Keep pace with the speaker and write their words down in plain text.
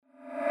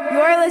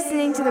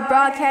listening to the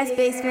Broadcast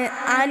Basement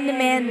On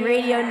Demand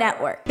Radio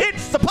Network.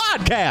 It's the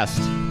podcast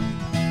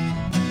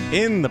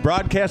in the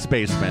Broadcast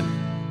Basement.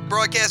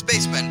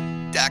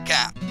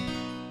 BroadcastBasement.com.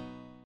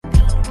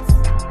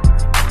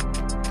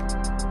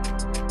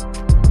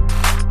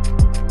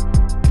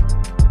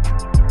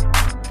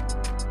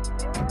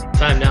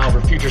 Time now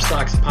for Future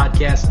Sox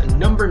podcast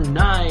number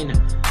 9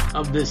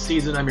 of this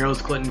season. I'm your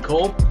host, Clinton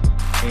Cole,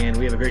 and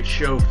we have a great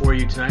show for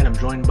you tonight. I'm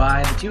joined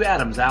by the two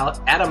Adams,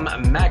 Adam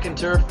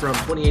McInturff from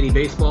 2080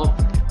 Baseball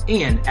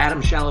and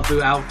Adam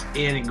Chalifoux out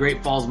in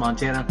Great Falls,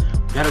 Montana.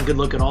 We've had a good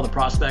look at all the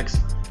prospects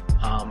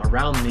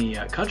around the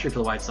country for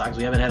the White Sox.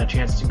 We haven't had a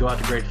chance to go out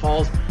to Great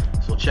Falls, so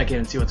we'll check in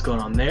and see what's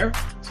going on there.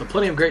 So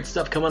plenty of great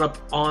stuff coming up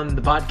on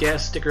the podcast.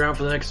 Stick around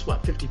for the next,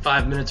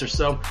 55 minutes or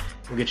so.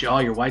 We'll get you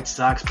all your White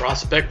Sox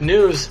prospect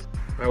news.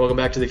 All right, welcome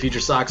back to the Future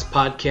Sox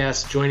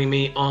podcast. Joining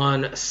me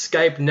on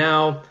Skype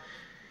now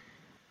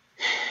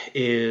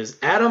is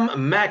Adam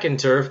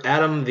McInturff.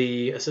 Adam,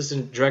 the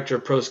Assistant Director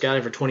of Pro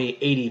Scouting for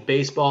 2080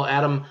 Baseball.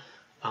 Adam,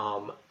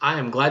 I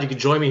am glad you could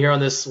join me here on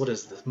this,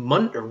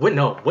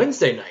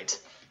 Wednesday night.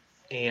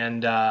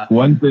 And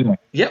Wednesday night.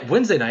 Yeah,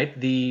 Wednesday night.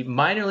 The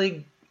minor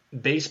league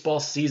baseball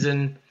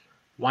season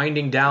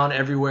winding down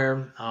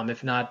everywhere.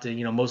 If not,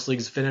 most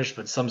leagues finished,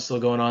 but some still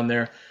going on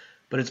there.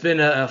 But it's been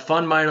a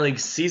fun minor league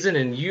season,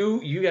 and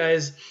you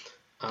guys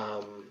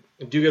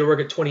do get to work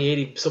at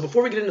 2080. So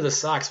before we get into the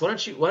Sox, why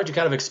don't you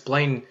kind of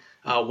explain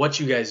what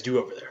you guys do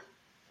over there?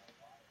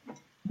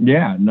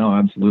 Yeah, no,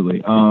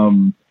 absolutely.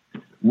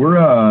 We're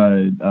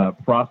a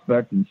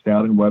prospect and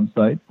scouting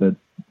website that's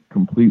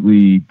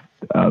completely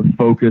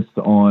focused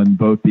on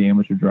both the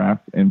amateur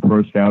draft and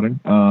pro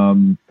scouting.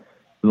 For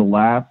the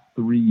last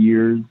 3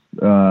 years,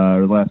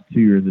 or the last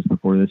 2 years just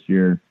before this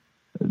year,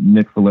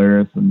 Nick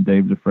Valeris and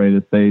Dave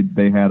DeFreitas, they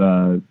had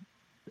a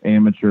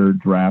amateur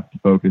draft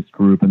focused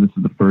group, and this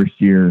is the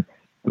first year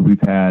that we've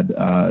had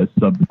a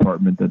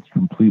sub-department that's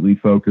completely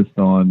focused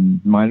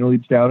on minor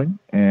league scouting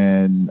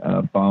and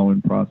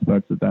following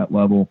prospects at that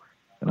level,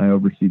 and I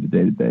oversee the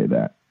day-to-day of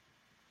that.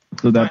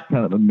 So that's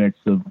kind of a mix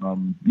of,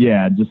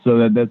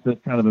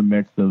 that's kind of a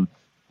mix of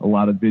a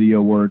lot of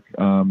video work,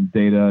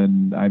 data,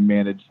 and I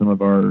manage some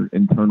of our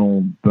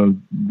internal both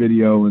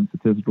video and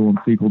statistical and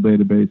SQL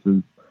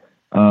databases.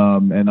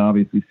 And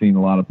obviously seeing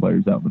a lot of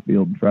players out in the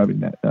field and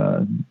traveling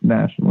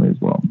nationally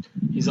as well.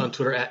 He's on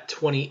Twitter at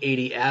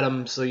 2080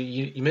 Adam. So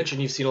you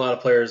mentioned you've seen a lot of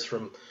players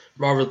from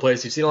all over the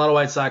place. You've seen a lot of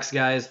White Sox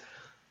guys.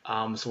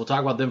 So we'll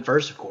talk about them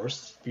first, of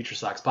course, Future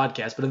Sox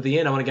podcast. But at the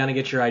end, I want to kind of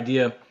get your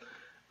idea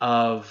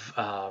of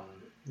some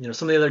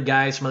of the other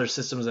guys from other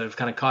systems that have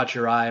kind of caught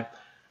your eye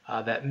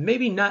that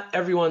maybe not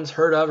everyone's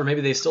heard of, or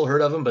maybe they still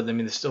heard of them, but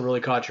they still really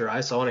caught your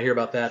eye. So I want to hear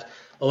about that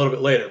a little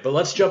bit later. But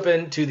let's jump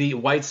into the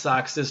White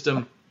Sox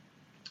system.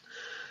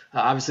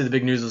 Obviously, the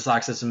big news of the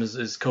Sox system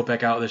is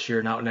Kopech out this year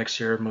and out next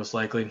year, most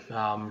likely,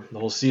 the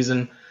whole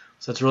season.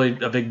 So that's really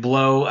a big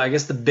blow. I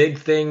guess the big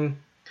thing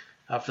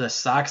for the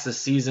Sox this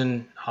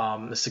season,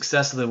 the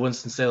success of the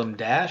Winston-Salem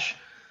Dash.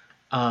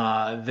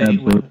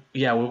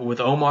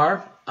 With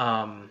Omar.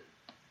 Kannapolis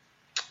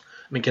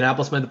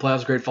made the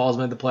playoffs, Great Falls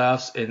made the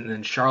playoffs, and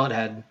then Charlotte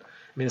had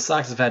 – the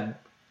Sox have had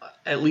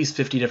at least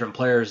 50 different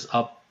players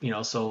up,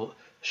 so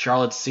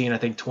Charlotte's seen, I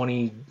think,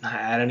 20 –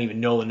 I don't even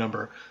know the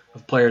number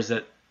of players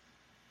that –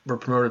 were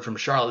promoted from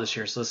Charlotte this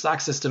year. So the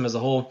Sox system as a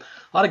whole,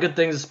 a lot of good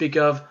things to speak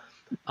of.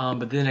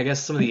 But then I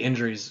guess some of the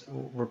injuries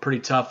were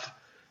pretty tough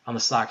on the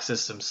Sox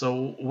system.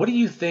 So what do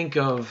you think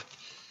of,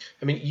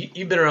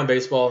 you've been around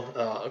baseball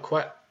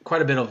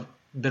quite a bit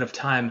of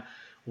time.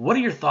 What are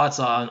your thoughts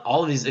on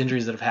all of these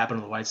injuries that have happened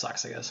to the White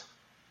Sox, I guess?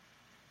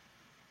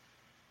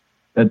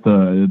 At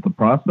the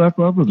prospect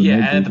level?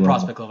 At the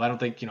prospect level. I don't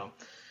think, 9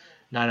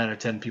 out of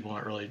 10 people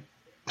aren't really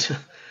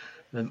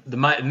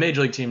the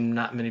major league team,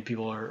 not many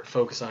people are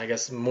focused on. I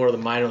guess more the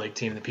minor league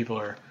team that people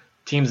are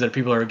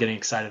getting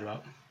excited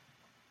about.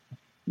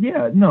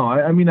 Yeah, no,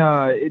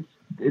 it's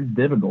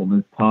difficult and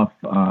it's tough,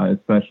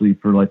 especially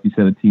for, like you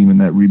said, a team in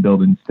that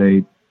rebuilding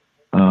state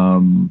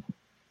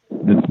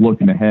that's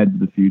looking ahead to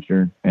the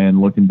future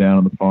and looking down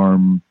on the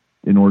farm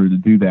in order to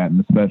do that,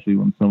 and especially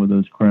when some of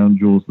those crown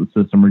jewels of the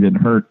system are getting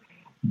hurt.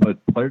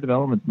 But player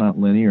development's not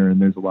linear, and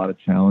there's a lot of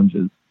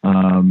challenges.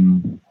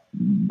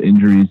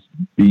 Injuries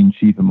being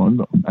chief among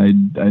them.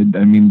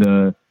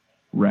 The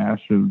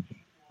rash of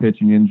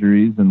pitching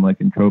injuries, and like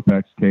in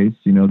Kopech's case,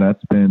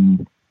 that's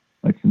been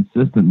a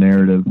consistent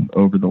narrative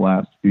over the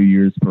last few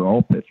years for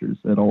all pitchers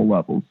at all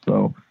levels.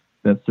 So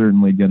that's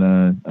certainly going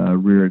to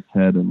rear its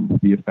head and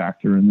be a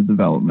factor in the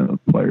development of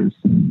players.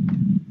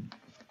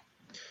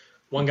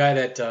 One guy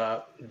that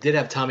did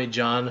have Tommy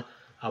John,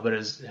 but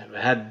has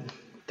had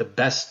the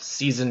best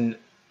season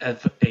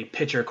of a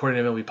pitcher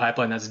according to MLB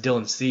Pipeline, that's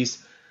Dylan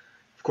Cease.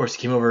 Of course,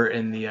 he came over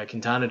in the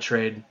Quintana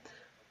trade.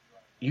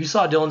 You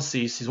saw Dylan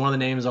Cease. He's one of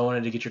the names I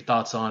wanted to get your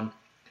thoughts on.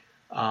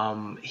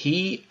 I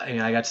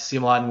got to see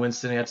him a lot in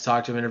Winston. I got to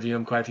talk to him, interview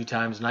him quite a few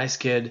times. Nice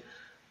kid.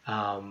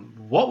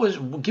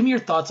 Give me your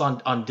thoughts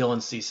on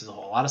Dylan Cease as a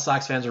whole. A lot of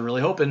Sox fans are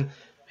really hoping,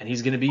 and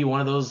he's going to be one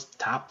of those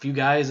top few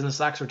guys in the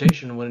Sox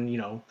rotation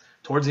when,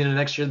 towards the end of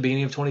next year, the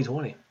beginning of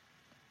 2020.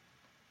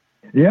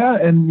 Yeah,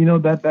 and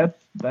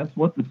that's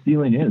what the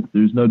ceiling is.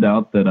 There's no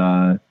doubt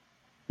that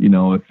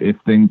if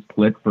things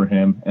click for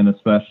him, and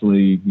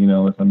especially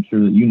as I'm sure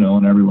that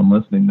and everyone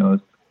listening knows,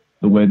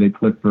 the way they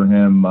click for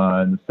him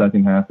in the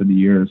second half of the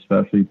year,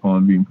 especially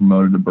upon being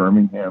promoted to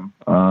Birmingham,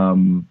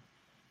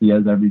 he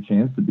has every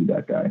chance to be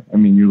that guy. I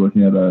mean, you're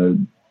looking at a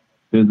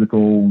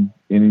physical,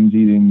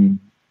 innings-eating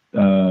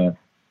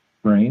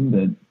frame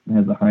that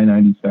has a high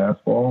 90s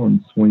fastball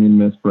and swing and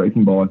miss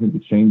breaking ball. I think the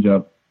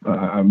changeup,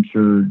 I'm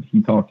sure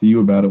he talked to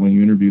you about it when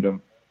you interviewed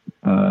him,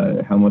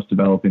 how much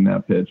developing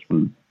that pitch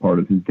was part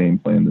of his game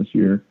plan this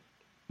year.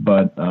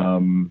 But,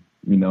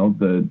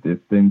 if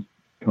things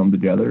come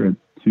together, it's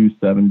 2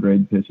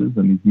 7-grade pitches,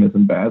 and he's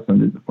missing bats,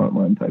 and he's a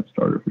frontline type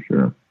starter for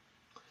sure.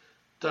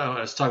 I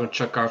was talking with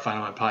Chuck Garfien on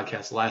my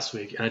podcast last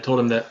week, and I told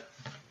him that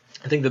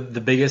I think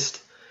the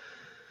biggest,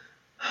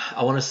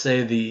 I want to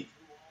say the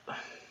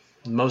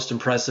most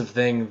impressive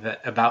thing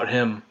about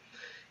him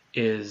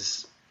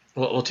is,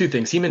 well, two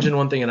things. He mentioned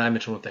one thing, and I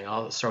mentioned one thing.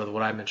 I'll start with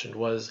what I mentioned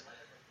was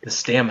the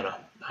stamina.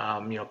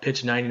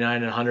 Pitch 99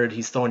 and 100.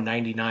 He's throwing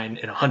 99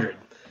 and 100.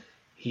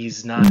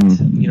 He's not,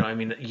 you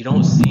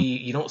don't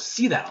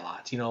see that a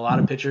lot. A lot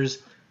of pitchers,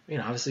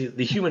 obviously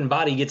the human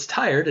body gets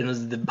tired, and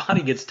as the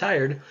body gets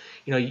tired,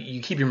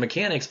 you keep your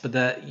mechanics, but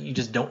that you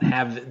just don't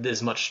have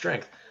as much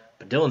strength.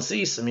 But Dylan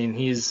Cease,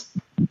 he's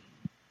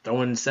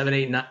throwing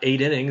 7,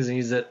 8 innings, and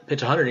he's at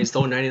pitch 100, and he's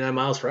throwing 99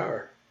 miles per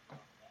hour.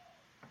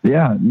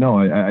 Yeah, no,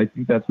 I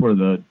think that's where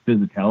the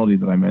physicality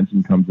that I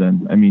mentioned comes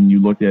in. I mean, you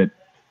look at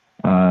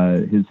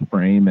his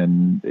frame,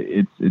 and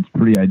it's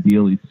pretty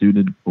ideally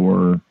suited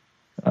for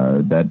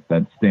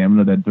that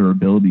stamina, that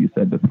durability you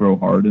said, to throw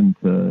hard and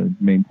to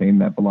maintain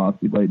that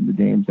velocity late in the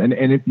games. And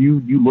if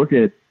you look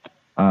at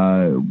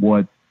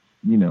what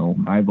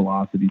high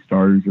velocity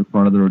starters or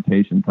front of the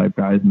rotation type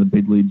guys in the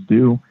big leagues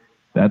do,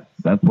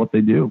 that's what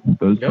they do.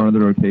 Those front of the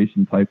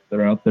rotation types,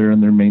 they're out there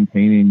and they're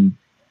maintaining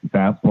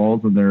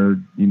fastballs, and they're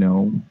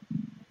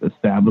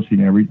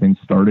establishing everything,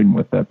 starting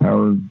with that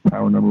power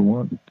number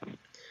one.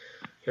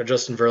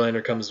 Justin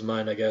Verlander comes to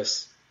mind, I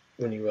guess,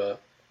 when you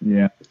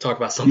talk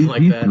about something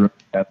like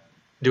that.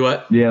 Do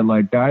what? Yeah,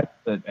 like guys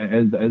that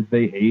as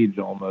they age,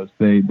 almost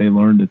they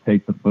learn to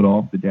take the foot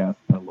off the gas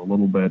pedal a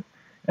little bit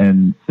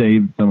and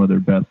save some of their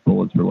best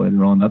bullets for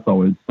later on. That's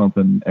always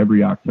something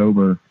every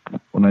October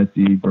when I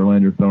see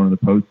Verlander throwing in the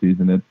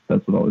postseason.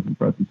 That's what always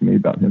impresses me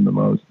about him the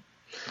most.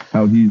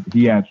 How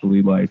he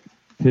actually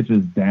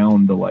pitches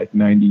down to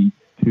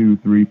 92,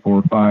 3,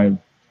 4, 5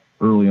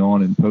 early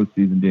on in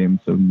postseason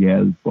games, so he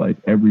has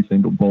every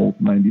single bolt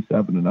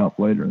 97 and up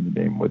later in the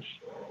game, which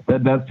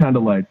that's kind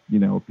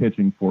of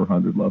pitching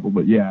 400 level.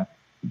 But yeah,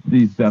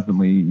 he's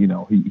definitely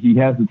he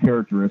has the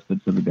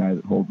characteristics of a guy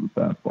that holds his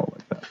fastball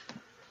like that.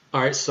 All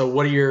right, so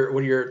what are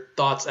your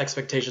thoughts,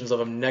 expectations of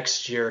him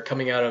next year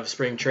coming out of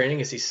spring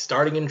training? Is he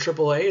starting in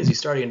AAA? Is he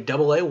starting in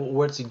AA?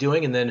 What's he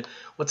doing? And then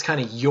what's kind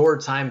of your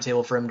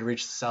timetable for him to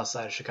reach the south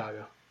side of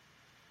Chicago?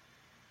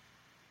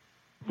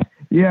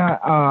 Yeah,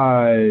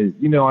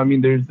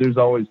 there's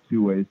always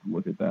two ways to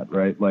look at that,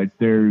 right?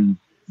 There's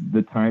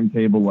the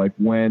timetable,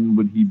 when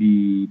would he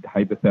be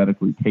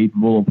hypothetically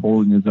capable of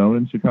holding his own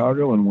in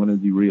Chicago, and when is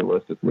he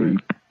realistically,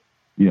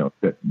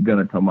 going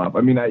to come up?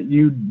 I mean,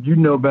 you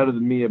know better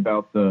than me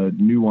about the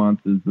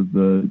nuances of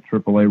the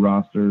AAA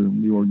roster,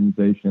 the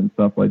organization, and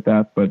stuff like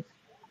that, but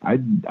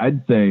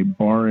I'd say,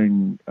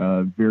 barring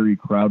a very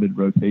crowded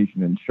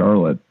rotation in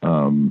Charlotte,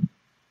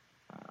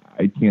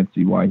 I can't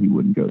see why he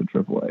wouldn't go to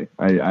AAA.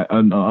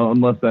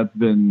 Unless that's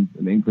been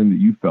an inkling that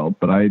you felt,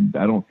 but I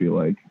don't feel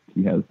like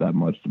he has that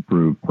much to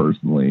prove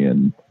personally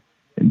in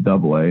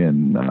AA,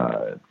 and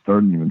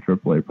starting him in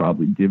AAA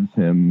probably gives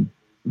him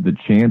the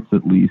chance,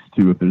 at least,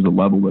 to, if there's a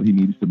level that he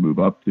needs to move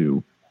up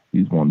to,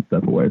 he's one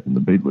step away from the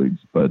big leagues.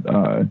 But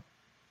I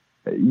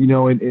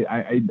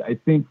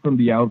think from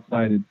the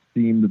outside it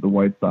seemed that the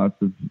White Sox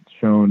have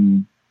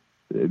shown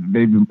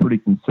they've been pretty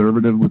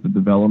conservative with the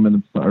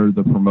development or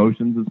the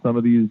promotions of some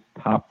of these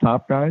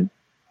top guys.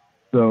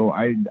 So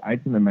I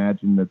can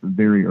imagine that the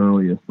very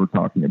earliest we're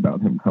talking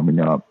about him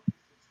coming up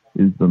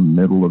is the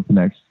middle of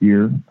next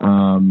year.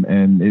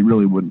 And it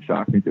really wouldn't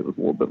shock me if it was a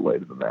little bit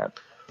later than that.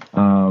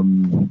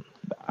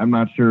 I'm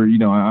not sure,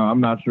 I'm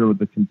not sure what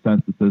the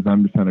consensus is.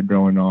 I'm just kind of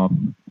going off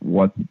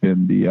what's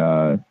been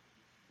the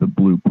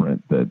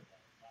blueprint that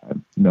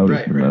I've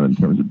noticed from them in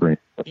terms of brain.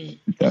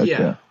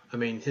 Yeah. I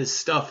mean, his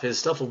stuff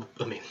will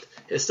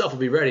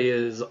be ready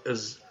as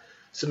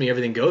assuming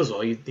everything goes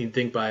well. You'd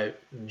think by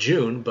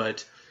June,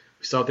 but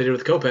we saw what they did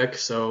with Kopech,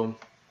 so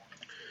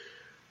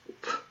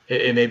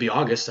it may be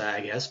August, I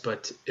guess.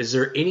 But is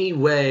there any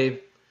way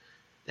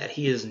that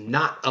he is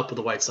not up with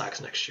the White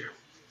Sox next year?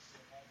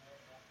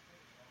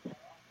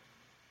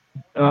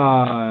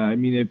 I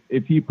mean,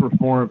 if he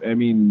performed,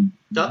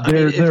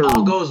 if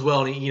all goes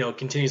well and he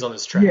continues on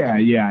this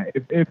track. Yeah.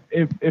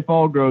 If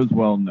all goes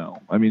well,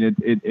 no. I mean,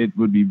 it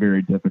would be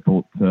very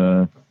difficult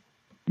to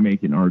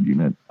make an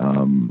argument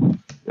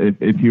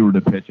if he were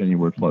to pitch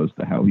anywhere close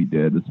to how he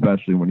did,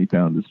 especially when he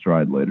found his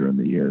stride later in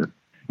the year.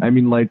 I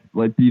mean,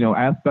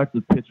 aspects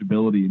of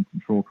pitchability and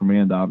control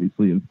command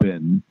obviously have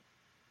been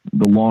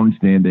the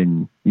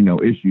long-standing,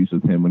 issues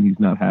with him when he's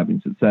not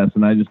having success.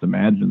 And I just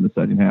imagine the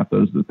second half,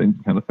 those are the things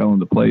that kind of fell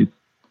into place.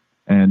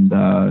 And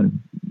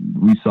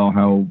we saw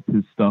how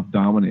his stuff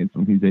dominates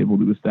when he's able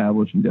to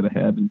establish and get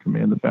ahead and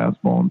command the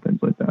fastball and things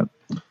like that.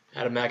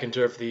 Adam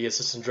McInturff, the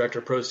Assistant Director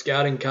of Pro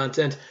Scouting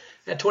Content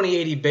at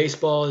 2080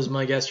 Baseball, is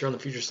my guest here on the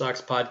Future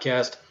Sox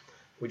podcast.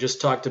 We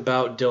just talked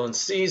about Dylan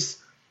Cease.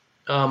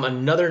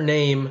 Another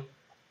name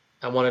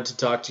I wanted to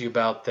talk to you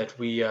about that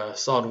we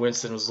saw in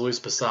Winston was Luis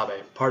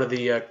Basabe, part of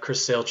the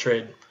Chris Sale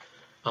trade.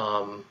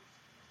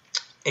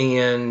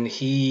 And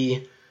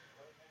he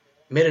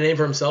made a name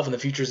for himself in the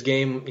Futures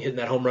game, hitting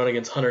that home run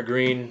against Hunter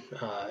Green.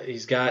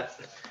 He's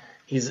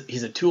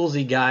a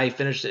toolsy guy. He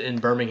finished it in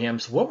Birmingham.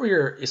 So what were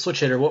your switch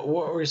hitter? What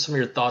were some of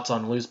your thoughts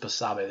on Luis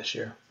Basabe this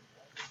year?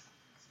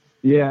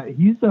 Yeah,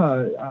 he's.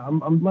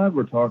 I'm glad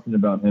we're talking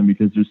about him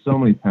because there's so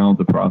many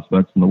talented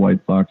prospects in the White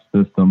Sox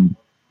system,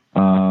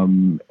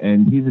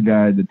 and he's a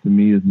guy that to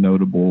me is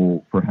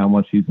notable for how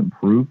much he's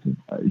improved.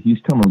 He's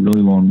come a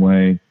really long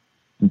way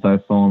since I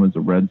saw him as a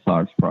Red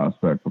Sox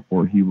prospect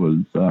before he was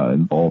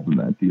involved in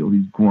that deal.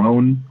 He's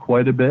grown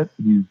quite a bit.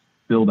 He's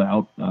filled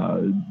out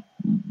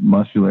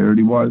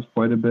muscularity-wise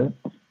quite a bit.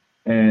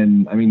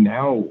 And, I mean,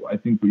 now I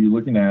think what you're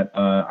looking at,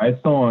 I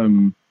saw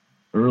him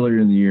earlier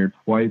in the year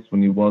twice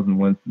when he was in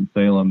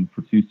Winston-Salem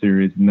for 2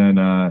 series. And then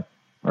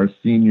our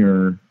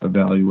senior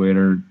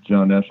evaluator,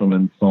 John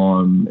Eshelman,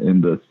 saw him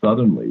in the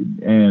Southern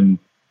League. And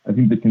I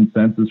think the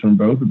consensus from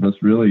both of us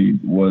really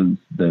was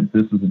that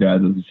this is a guy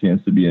that has a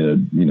chance to be a,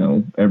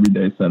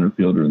 everyday center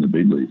fielder in the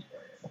big leagues.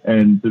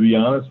 And to be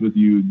honest with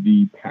you,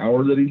 the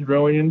power that he's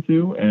growing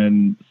into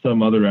and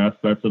some other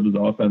aspects of his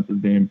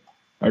offensive game,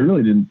 I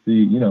really didn't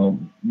see,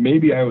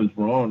 maybe I was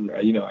wrong.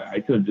 I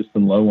could have just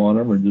been low on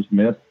him or just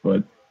missed,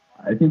 but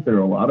I think there are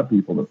a lot of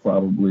people that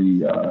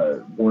probably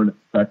weren't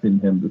expecting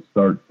him to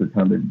start to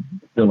kind of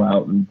fill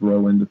out and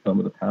grow into some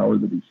of the power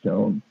that he's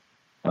shown.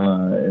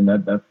 And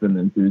that's been an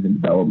enthusing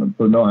development.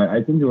 So, no,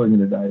 I think you're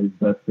looking at a guy who's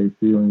best case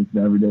ceiling. He's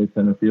an everyday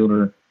center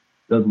fielder,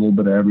 does a little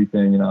bit of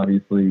everything, and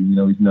obviously,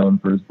 he's known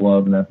for his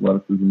glove and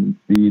athleticism and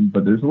speed,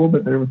 but there's a little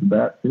bit there with the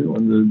bat, too.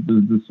 And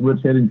the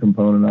switch hitting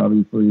component,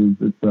 obviously,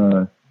 it's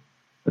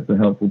a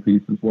helpful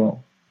piece as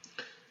well.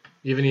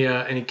 Do you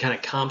have any kind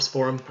of comps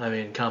for him? I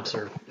mean, comps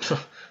are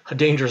a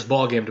dangerous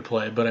ball game to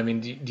play, but, I mean,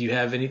 do you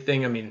have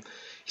anything? I mean, you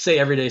say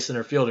everyday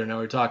center fielder. Now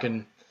we're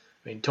talking –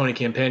 Tony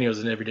Campagno is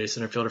an everyday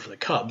center fielder for the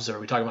Cubs. Are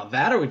we talking about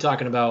that? Or are we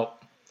talking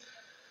about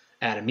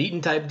Adam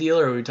Eaton type deal?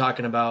 Or are we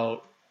talking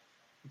about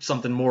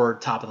something more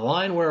top of the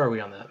line? Where are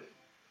we on that?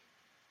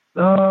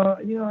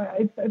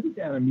 I think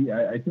Adam Eaton,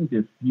 I think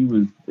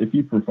if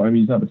he performed,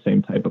 he's not the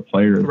same type of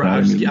player. Right. I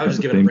was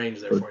just giving a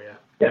range there for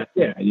you.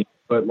 Yeah.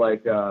 But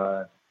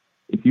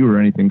if you were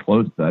anything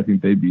close to that, I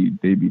think they'd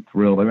be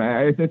thrilled. I mean,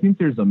 I think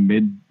there's a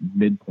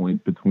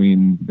midpoint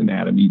between an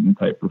Adam Eaton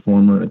type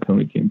performer and a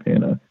Tony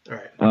Campana. All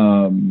right.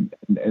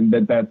 And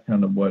that's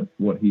kind of what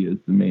he is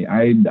to me.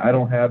 I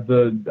don't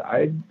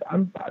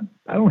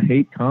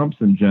hate comps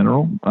in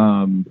general.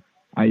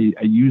 I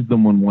use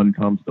them when one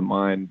comes to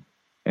mind,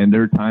 and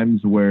there are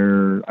times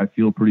where I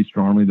feel pretty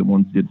strongly that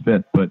ones did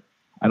fit, but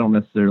I don't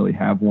necessarily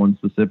have one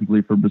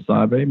specifically for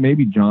Basabe.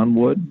 Maybe John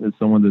Wood is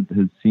someone that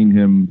has seen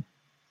him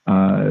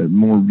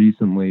more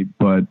recently,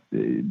 but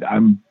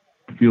I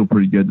feel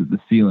pretty good that the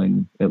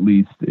ceiling at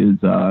least is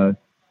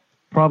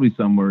probably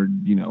somewhere,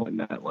 in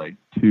that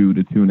 2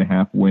 to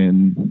 2.5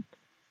 win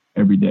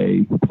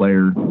everyday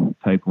player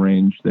type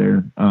range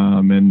there.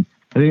 And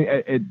I think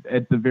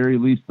at the very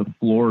least, the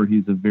floor,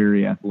 he's a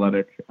very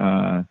athletic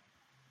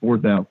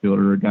fourth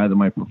outfielder, a guy that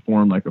might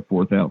perform like a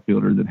fourth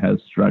outfielder that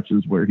has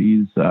stretches where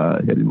he's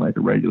hitting like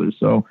a regular.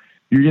 So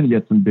you're going to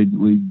get some big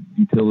league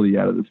utility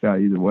out of this guy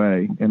either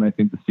way, and I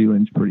think the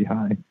ceiling's pretty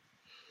high.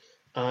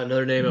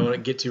 Another name I want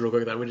to get to real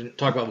quick that we didn't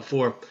talk about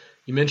before.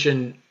 You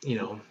mentioned,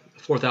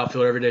 fourth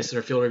outfielder, everyday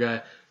center fielder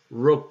guy.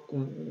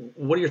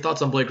 What are your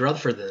thoughts on Blake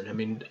Rutherford then? I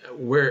mean,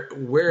 where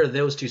are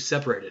those two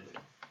separated?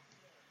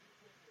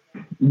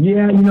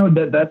 Yeah,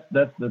 that's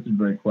a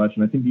great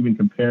question. I think even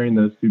comparing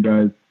those two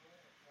guys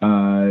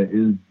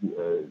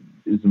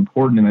is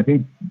important, and I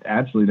think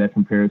actually that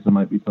comparison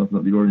might be something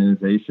that the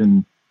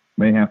organization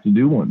may have to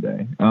do one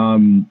day.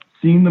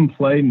 Seeing them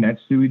play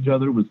next to each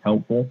other was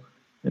helpful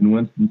in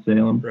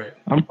Winston-Salem. Right.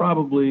 I'm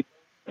probably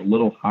a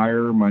little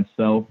higher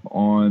myself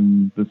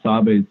on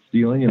Basabe's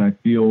ceiling, and I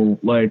feel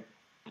like,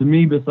 to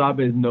me,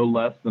 Basabe is no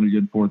less than a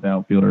good fourth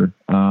outfielder.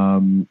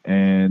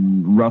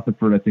 And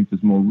Rutherford, I think,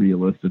 is more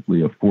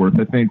realistically a fourth.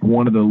 I think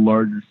one of the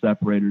larger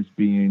separators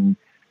being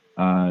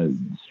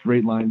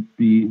straight line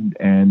speed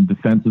and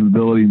defensive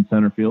ability in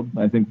center field.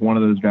 I think one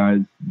of those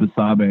guys,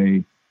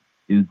 Basabe,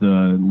 is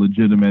a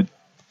legitimate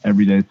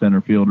everyday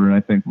center fielder, and I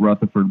think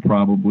Rutherford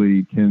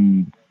probably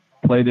can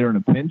play there in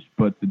a pinch,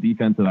 but the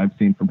defense that I've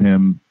seen from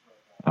him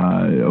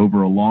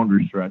over a longer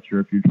stretch, or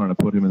if you're trying to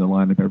put him in the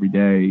lineup every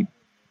day,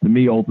 to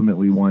me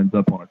ultimately winds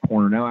up on a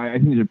corner. Now, I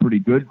think he's a pretty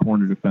good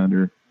corner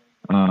defender,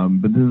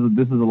 But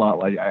this is a lot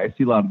like I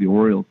see a lot of the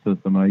Orioles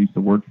system. I used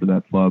to work for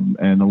that club,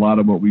 and a lot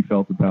of what we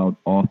felt about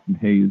Austin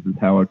Hayes is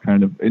how it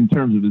kind of, in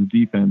terms of his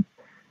defense,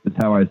 is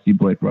how I see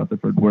Blake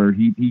Rutherford, where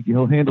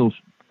he'll handle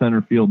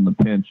center field in the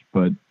pinch,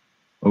 but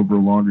over a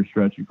longer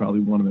stretch, you probably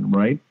want him in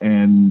right.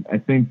 And I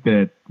think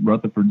that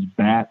Rutherford's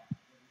bat,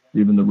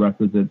 given the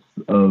requisites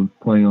of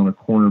playing on a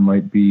corner,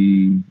 might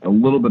be a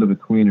little bit of a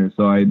tweener.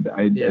 So I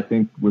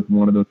think with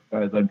one of those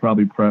guys, I'd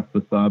probably press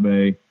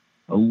Basabe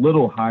a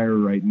little higher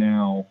right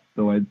now.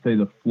 So I'd say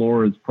the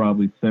floor is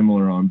probably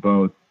similar on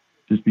both,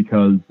 just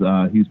because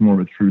he's more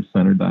of a true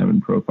center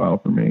diamond profile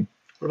for me.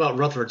 What about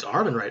Rutherford's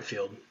arm in right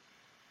field?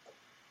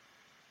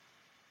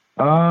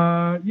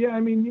 Yeah, I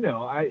mean,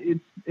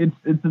 it's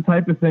the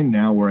type of thing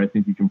now where I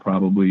think you can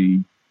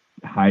probably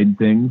hide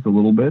things a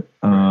little bit.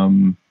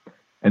 And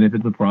if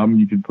it's a problem,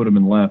 you could put him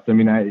in left. I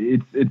mean,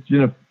 it's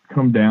gonna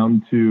come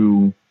down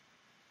to,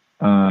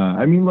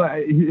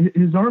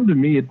 his arm to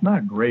me, it's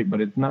not great,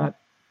 but it's not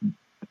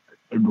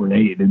a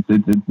grenade.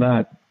 It's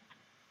not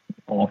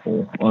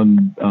awful,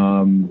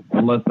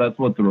 unless that's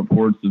what the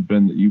reports have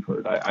been that you've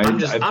heard. I'm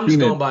just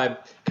going by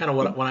kind of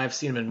when I've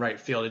seen him in right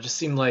field. It just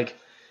seemed like,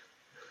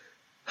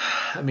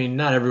 I mean,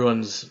 not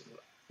everyone's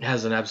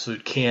has an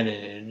absolute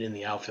cannon in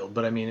the outfield,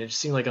 but I mean, it just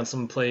seemed like on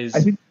some plays. I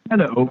think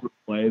kind of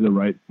overplay the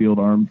right field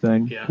arm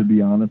thing, to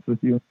be honest with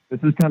you. This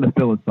is kind of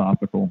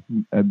philosophical,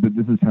 but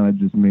this is kind of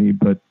just me.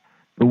 But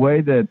the way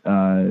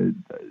that,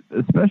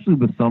 especially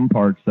with some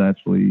parks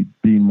actually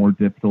being more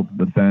difficult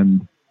to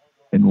defend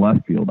in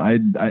left field, I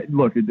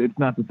look, it's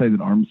not to say that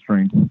arm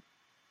strength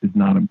is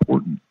not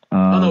important.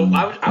 No,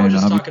 I was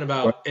just talking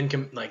about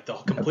like the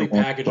complete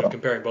package of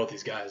comparing both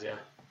these guys, yeah.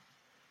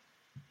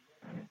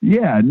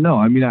 Yeah, no,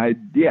 I mean,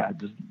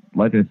 just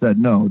like I said,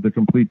 no, the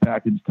complete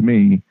package to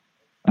me,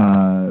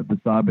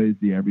 Basabe is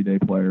the everyday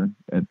player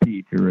at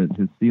peak or at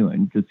his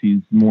ceiling, because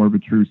he's more of a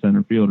true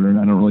center fielder, and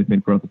I don't really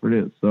think Rutherford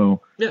is. So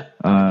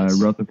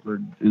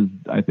Rutherford is,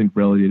 I think,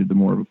 relegated to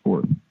more of a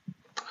fourth.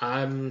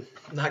 I'm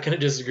not going to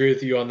disagree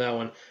with you on that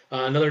one.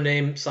 Another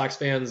name Sox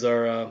fans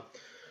are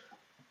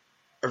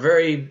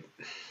very,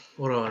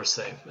 what do I want to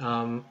say,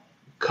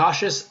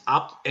 cautious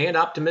and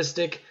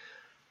optimistic.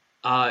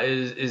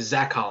 Is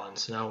Zach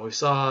Collins. Now I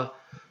saw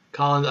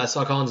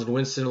Collins in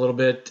Winston a little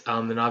bit,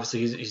 and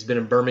obviously he's been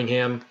in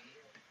Birmingham.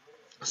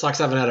 Sox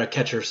haven't had a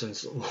catcher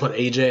since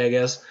AJ, I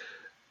guess.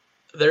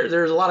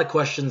 There's a lot of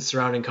questions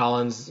surrounding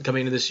Collins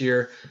coming into this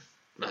year.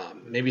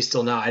 Maybe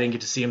still now. I didn't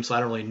get to see him, so I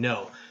don't really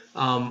know.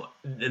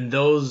 And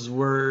those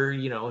were,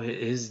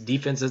 his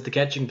defense as the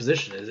catching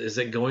position. Is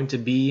he going to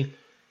be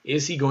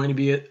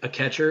a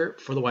catcher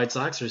for the White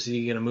Sox, or is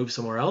he going to move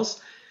somewhere else?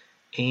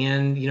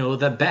 And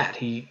that bat,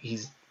 he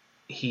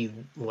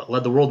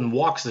led the world in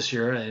walks this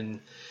year. And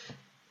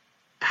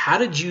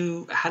what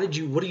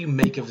do you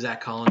make of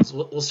Zach Collins?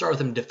 We'll start with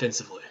him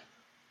defensively.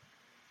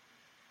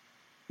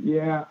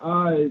 Yeah,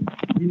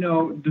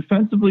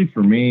 defensively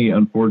for me,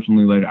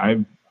 unfortunately, like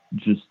I've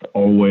just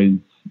always,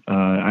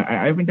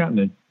 I haven't gotten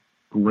a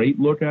great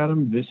look at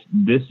him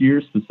this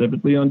year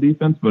specifically on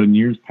defense, but in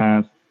years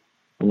past,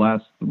 the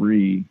last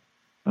three,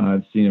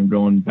 I've seen him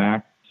going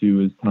back to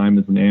his time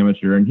as an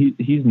amateur, and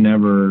he's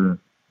never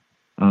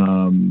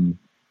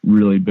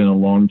really been a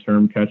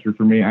long-term catcher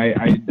for me.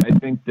 I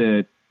think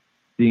that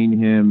seeing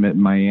him at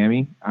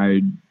Miami,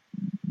 I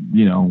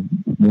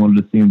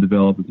wanted to see him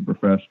develop as a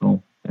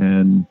professional,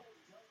 and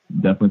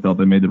definitely felt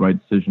they made the right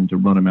decision to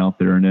run him out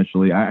there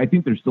initially. I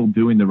think they're still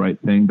doing the right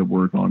thing to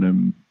work on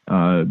him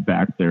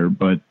back there,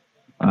 but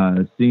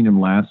seeing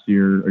him last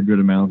year a good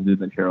amount in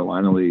the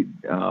Carolina League,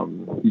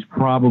 he's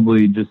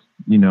probably just,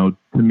 to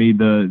me,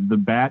 the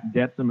bat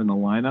gets him in the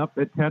lineup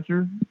at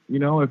catcher,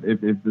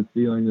 if the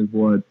ceiling is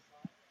what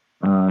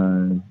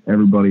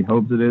everybody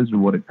hopes it is or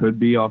what it could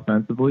be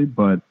offensively.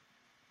 But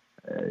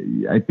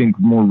I think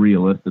more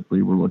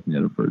realistically, we're looking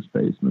at a first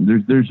baseman.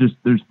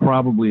 There's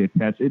probably a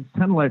catch. It's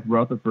kind of like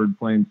Rutherford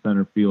playing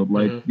center field.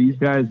 Like these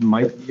guys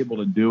might be able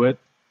to do it,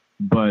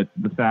 but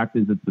the fact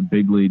is it's the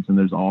big leagues, and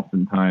there's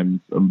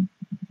oftentimes a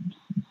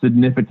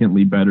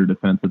significantly better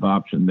defensive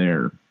option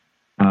there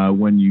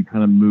when you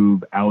kind of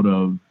move out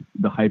of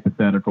the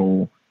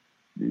hypothetical,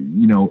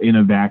 in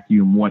a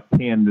vacuum, what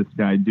can this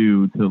guy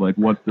do, to like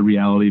what's the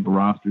reality of a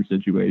roster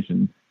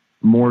situation.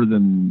 More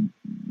than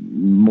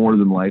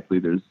likely,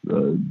 there's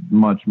a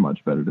much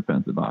better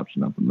defensive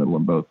option up the middle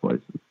in both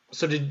places.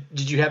 So have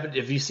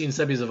you seen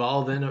Sebi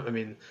Zavala then? I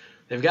mean,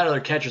 they've got other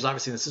catchers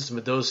obviously in the system,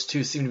 but those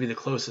two seem to be the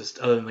closest,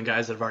 other than the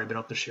guys that have already been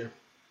up this year.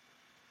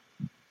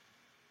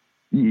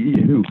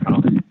 Who's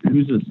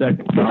the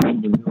second?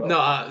 No,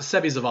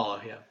 Sebi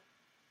Zavala, yeah.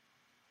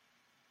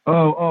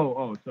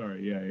 Oh,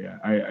 sorry, yeah.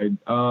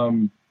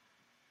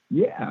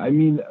 I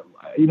mean,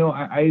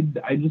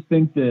 I just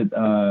think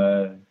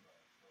that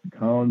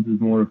Collins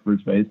is more of a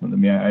first baseman. I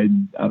mean, I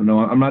don't know.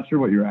 I'm not sure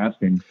what you're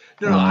asking.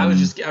 No, I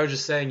was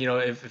just saying,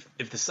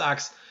 if the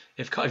Sox,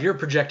 if you're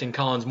projecting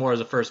Collins more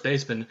as a first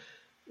baseman,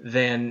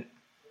 then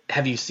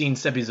have you seen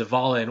Sebi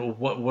Zavala, and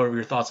what were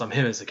your thoughts on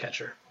him as a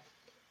catcher?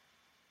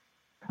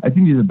 I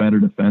think he's a better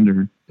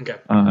defender, Okay.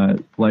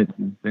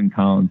 Slightly than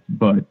Collins,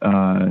 but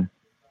I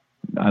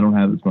don't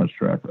have as much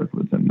track record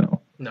with him,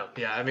 no. No,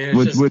 yeah, I mean,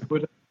 it's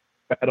Which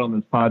I had on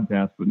this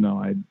podcast, but no,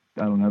 I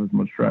don't have as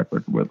much track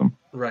record with him.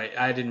 Right,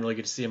 I didn't really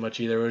get to see him much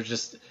either. It was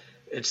just,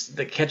 it's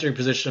the catching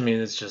position. I mean,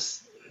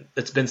 it's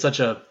been such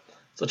an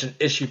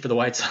issue for the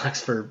White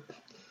Sox for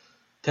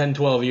 10,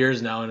 12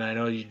 years now, and I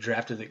know you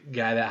drafted the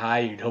guy that high,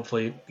 you'd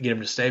hopefully get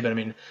him to stay, but I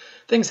mean,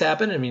 things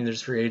happen. I mean,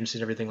 there's free agency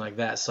and everything like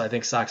that, so I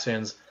think Sox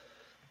fans,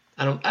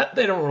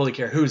 they don't really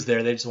care who's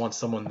there, they just want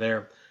someone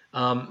there.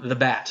 The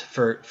bat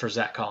for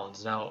Zach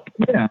Collins now.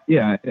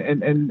 Yeah,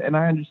 and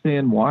I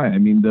understand why. I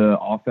mean, the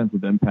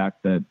offensive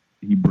impact that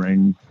he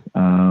brings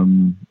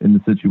in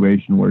the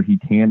situation where he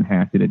can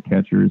hack it at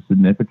catcher is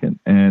significant,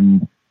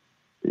 and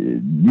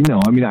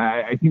I mean,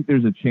 I think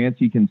there's a chance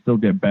he can still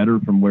get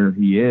better from where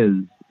he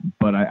is,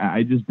 but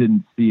I just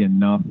didn't see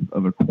enough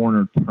of a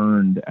corner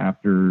turned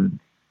after,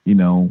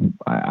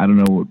 I don't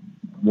know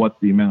what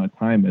the amount of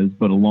time is,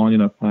 but a long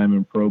enough time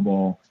in pro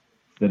ball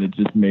that it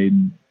just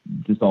made,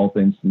 just all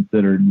things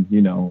considered,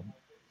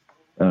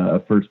 a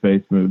first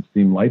base move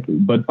seem likely.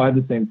 But by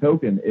the same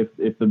token,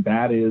 if the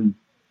bat is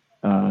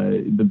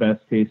the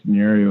best case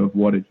scenario of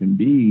what it can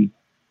be,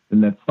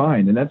 then that's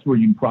fine. And that's where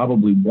you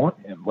probably want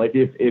him. Like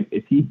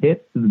if he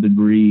hits to the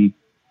degree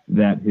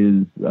that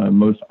his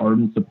most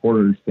ardent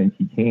supporters think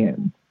he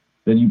can,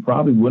 then you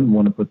probably wouldn't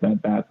want to put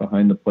that bat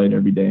behind the plate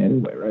every day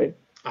anyway, right?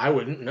 I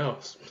wouldn't, no.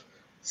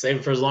 Save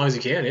it for as long as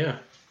you can, yeah.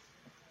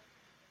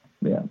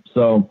 Yeah.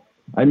 So,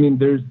 I mean,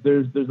 there's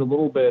a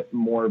little bit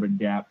more of a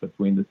gap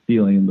between the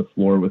ceiling and the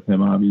floor with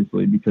him,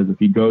 obviously, because if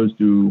he goes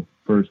to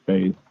first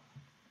base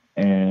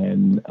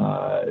and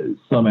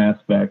some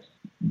aspects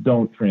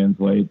don't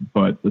translate,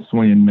 but the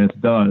swing and miss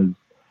does,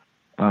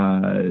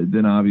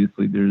 then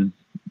obviously there's,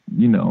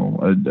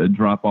 a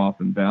drop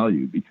off in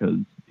value because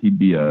he'd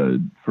be a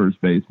first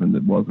baseman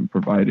that wasn't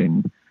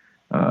providing,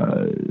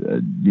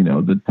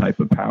 the type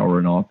of power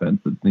and offense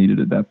that's needed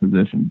at that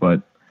position.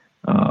 But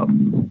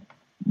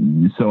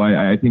so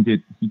I think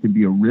he could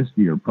be a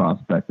riskier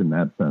prospect in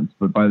that sense.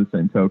 But by the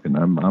same token,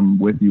 I'm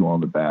with you on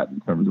the bat in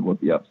terms of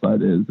what the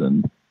upside is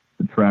and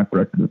the track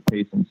record of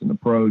patience and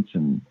approach.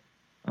 And,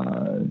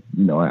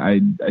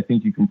 I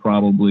think you can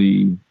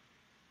probably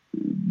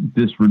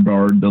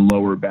disregard the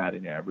lower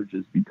batting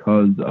averages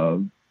because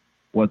of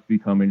what's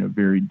becoming a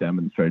very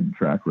demonstrated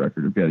track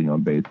record of getting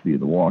on base via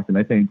the walk. And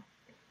I think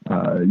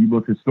you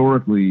look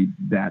historically,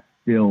 that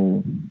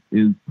still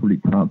is pretty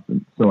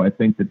constant. So I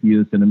think that he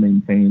is going to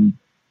maintain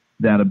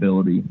that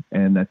ability,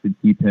 and that could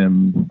keep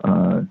him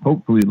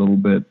hopefully a little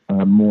bit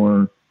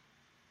more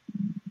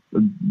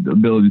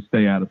ability to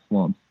stay out of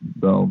slumps.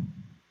 So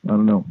I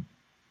don't know.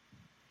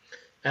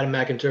 Adam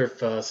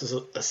McInturff,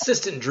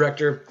 assistant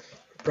director,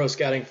 pro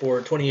scouting for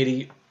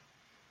 2080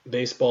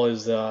 Baseball,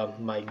 is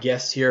my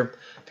guest here.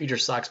 Future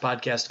Sox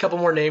podcast. A couple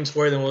more names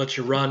for you, then we'll let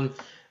you run.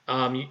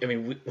 We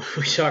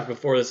talked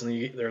before this,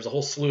 and there's a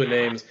whole slew of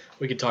names.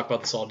 We could talk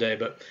about this all day,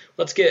 but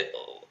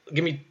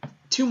give me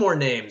two more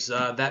names.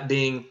 That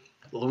being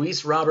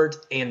Luis Robert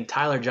and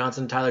Tyler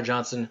Johnson. Tyler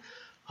Johnson,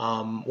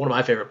 one of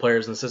my favorite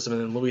players in the system,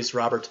 and then Luis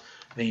Robert,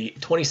 the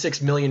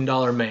 $26 million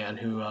man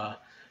who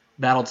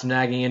battled some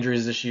nagging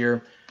injuries this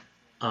year.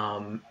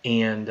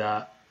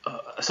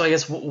 So I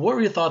guess, what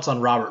were your thoughts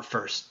on Robert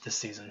first this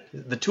season?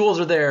 The tools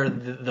are there,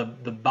 the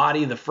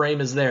body, the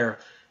frame is there,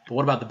 but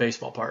what about the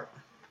baseball part?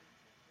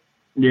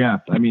 Yeah,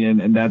 I mean,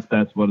 and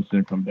that's what it's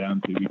going to come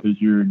down to,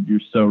 because you're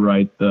so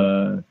right.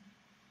 The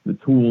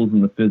tools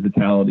and the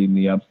physicality and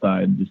the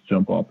upside just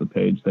jump off the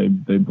page. They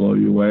blow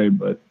you away.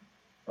 But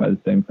by the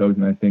same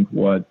token, I think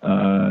what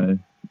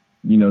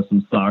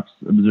some Sox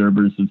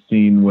observers have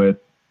seen with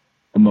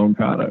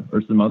Moncada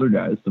or some other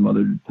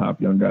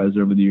top young guys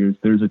over the years,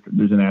 there's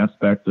an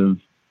aspect of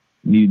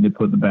needing to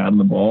put the bat on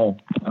the ball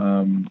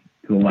to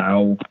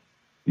allow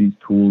these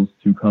tools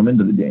to come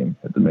into the game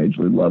at the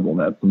major league level, and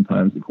that's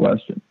sometimes the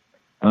question.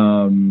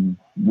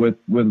 With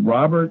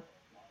Robert,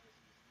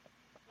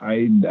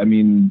 I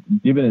mean,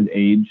 given his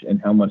age and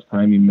how much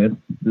time he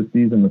missed this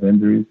season with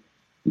injuries,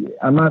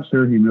 I'm not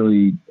sure he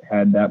really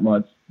had that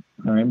much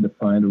time to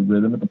find a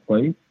rhythm at the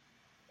plate.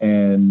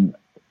 And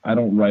I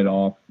don't write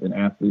off an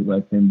athlete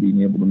like him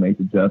being able to make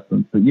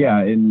adjustments. But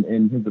yeah,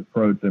 in his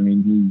approach, I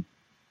mean,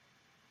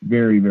 he's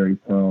very, very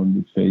prone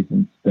to chase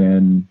and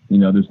spin.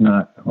 There's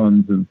not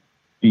tons of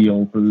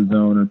feel for the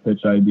zone or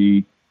pitch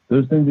ID.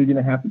 Those things are going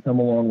to have to come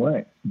a long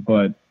way.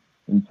 But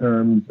in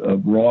terms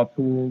of raw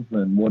tools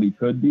and what he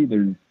could be,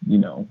 there's,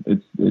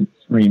 it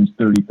screams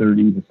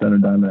 30-30, the center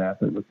diamond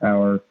athlete with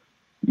power.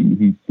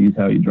 He's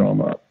how you draw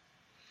him up.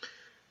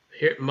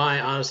 Here, my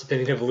honest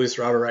opinion of Luis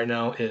Robert right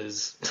now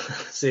is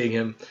seeing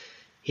him,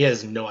 he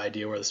has no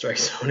idea where the strike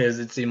zone is.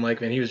 It seemed like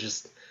he was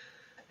just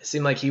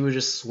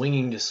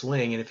swinging to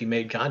swing, and if he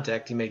made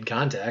contact, he made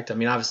contact. I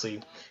mean,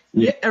 obviously,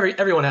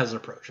 everyone has an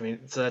approach. I mean,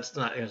 so that's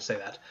not going to say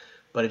that.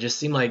 But it just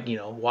seemed like,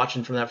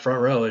 watching from that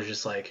front row, is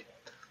just like,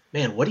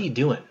 man, what are you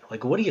doing?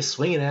 Like, what are you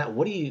swinging at?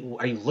 Are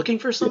you looking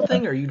for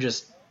something? Yeah. Or are you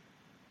just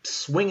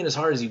swinging as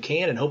hard as you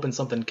can and hoping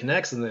something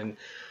connects? And then,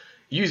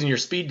 using your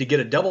speed to get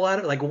a double out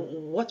of it? Like,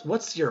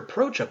 what's your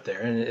approach up there?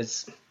 And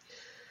it's,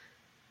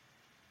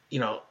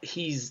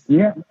 he's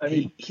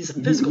he's a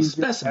physical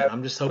specimen.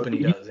 I'm just hoping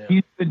he does. Yeah.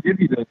 He's to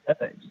give you those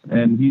headaches,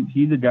 and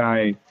he's a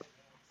guy.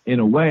 In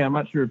a way, I'm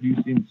not sure if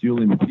you've seen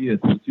Sully Matias,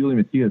 but Sully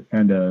Matias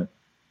kind of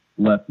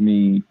left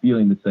me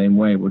feeling the same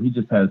way, where he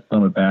just has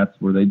some at bats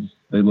where they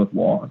look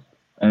lost.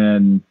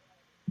 And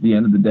at the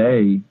end of the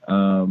day,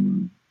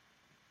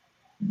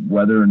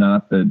 whether or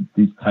not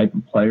these type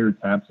of player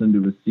taps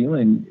into his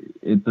ceiling,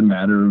 it's a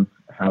matter of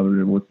how they're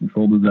able to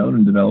control the zone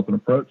and develop an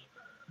approach.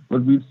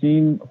 But we've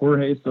seen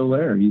Jorge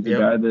Soler. He's a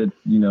guy that,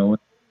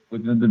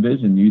 within the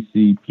division, you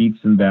see peaks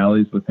and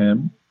valleys with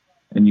him,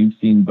 and you've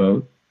seen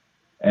both.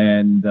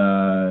 And,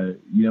 it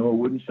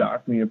wouldn't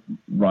shock me if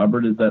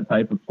Robert is that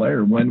type of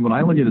player. When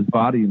I look at his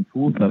body and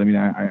tool set, I mean,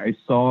 I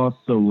saw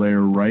Soler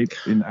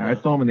I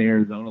saw him in the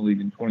Arizona League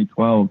in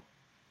 2012,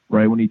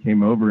 right when he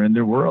came over, and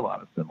there were a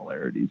lot of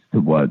similarities to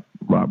what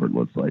Robert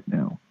looks like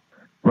now.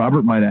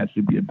 Robert might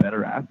actually be a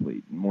better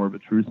athlete and more of a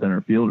true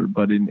center fielder,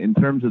 but in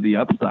terms of the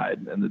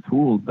upside and the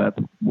tools, that's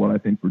what I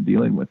think we're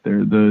dealing with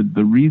there.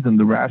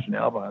 The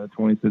rationale behind the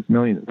 $26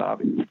 million is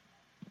obvious.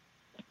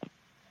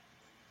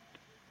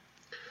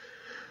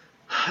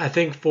 I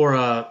think for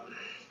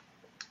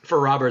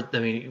Robert, I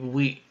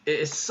mean,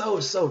 it's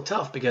so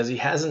tough because he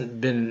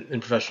hasn't been in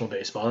professional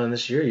baseball, and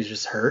this year he's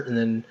just hurt, and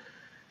then,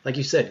 like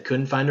you said,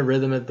 couldn't find a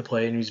rhythm at the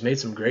plate, and he's made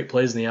some great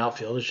plays in the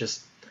outfield. It's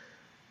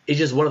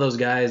just one of those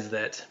guys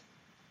that,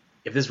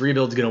 if this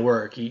rebuild's going to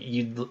work,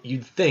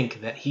 you'd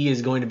think that he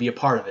is going to be a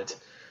part of it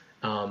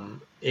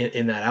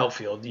in that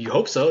outfield. You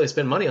hope so. They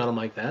spend money on him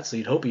like that, so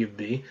you'd hope he'd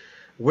be.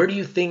 Where do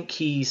you think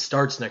he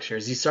starts next year?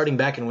 Is he starting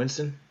back in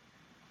Winston?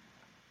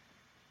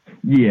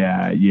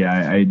 Yeah,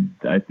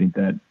 I think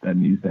that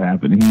needs to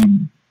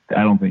happen.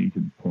 I don't think you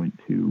could point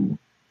to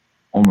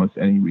almost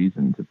any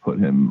reason to put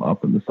him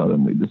up in the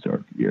Southern League to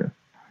start the year.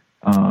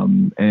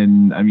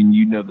 And I mean,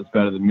 you know this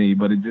better than me,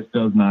 but it just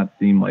does not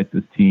seem like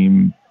this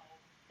team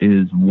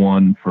is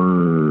one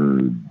for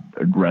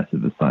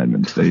aggressive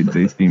assignments.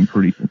 They seem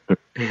pretty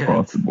conservative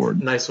across the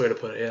board. Nice way to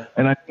put it, yeah.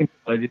 And I think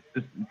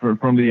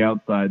from the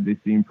outside, they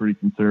seem pretty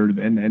conservative,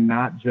 and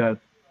not just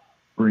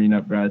bringing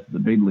up guys to the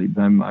big leagues.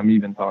 I'm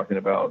even talking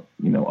about,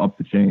 up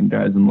the chain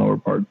guys in lower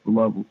parts of the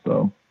level.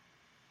 So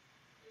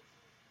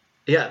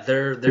yeah,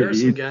 there are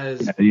some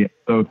guys. Yeah.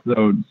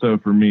 So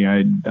for me,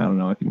 I don't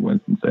know. I think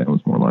Winston-Salem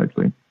was more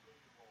likely.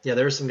 Yeah,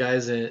 there were some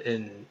guys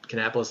in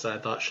Kannapolis that I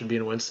thought should be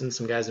in Winston.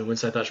 Some guys in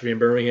Winston I thought should be in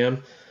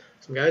Birmingham.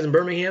 Some guys in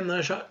Birmingham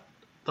that I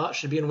thought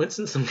should be in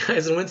Winston. Some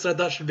guys in Winston I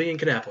thought should be in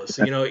Kannapolis.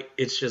 So,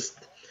 it's just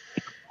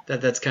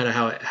that's kind of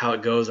how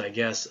it goes, I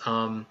guess.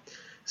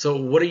 So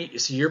what do you?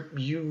 So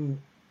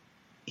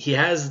he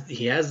has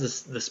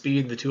the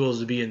speed, the tools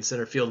to be in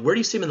center field. Where do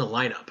you see him in the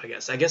lineup?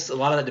 I guess a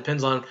lot of that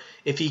depends on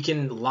if he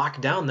can lock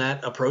down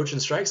that approach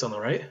and strike zone,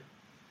 right?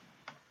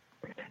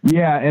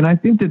 Yeah, and I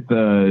think that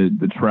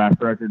the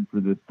track record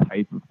for this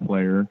type of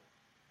player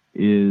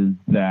is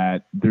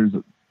that there's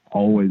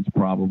always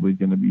probably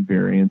going to be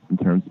variance in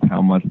terms of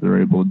how much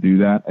they're able to do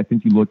that. I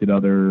think you look at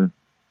other,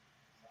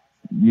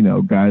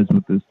 guys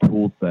with this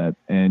tool set,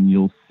 and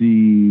you'll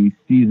see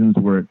seasons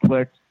where it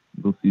clicks,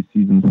 you'll see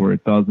seasons where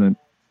it doesn't,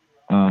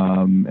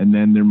 and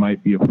then there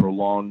might be a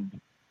prolonged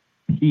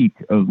peak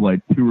of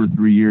like 2 or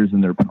 3 years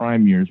in their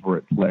prime years where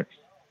it clicks,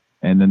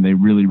 and then they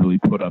really, really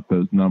put up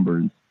those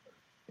numbers.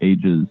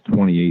 Ages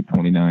 28,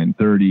 29,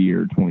 30,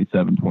 or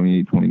 27,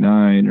 28,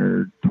 29,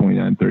 or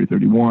 29, 30,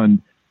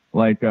 31.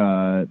 Like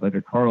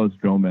a Carlos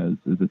Gomez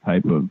is a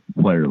type of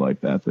player like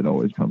that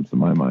always comes to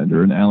my mind,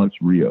 or an Alex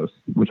Rios,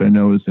 which I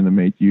know is going to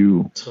make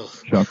you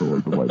chuckle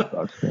as a White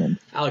Sox fan.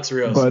 Alex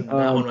Rios, not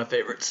one of my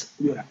favorites.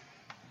 Yeah.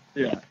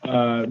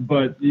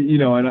 But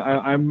and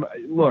I'm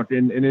look,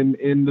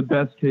 in the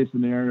best case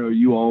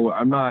scenario,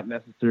 I'm not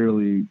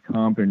necessarily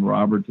comping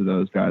Robert to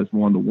those guys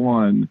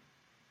 1-to-1.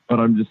 But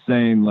I'm just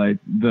saying, like,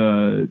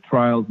 the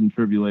trials and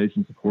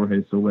tribulations of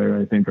Jorge Soler,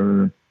 I think,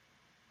 are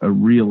a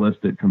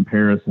realistic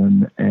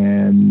comparison.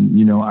 And,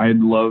 I'd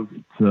love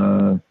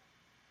to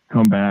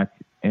come back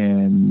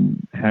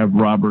and have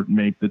Robert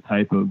make the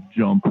type of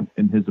jump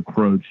in his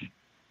approach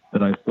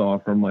that I saw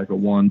from, like, a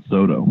Juan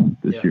Soto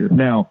this year.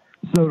 Now,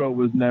 Soto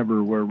was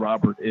never where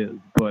Robert is,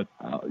 but,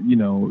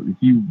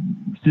 he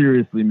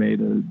seriously made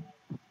a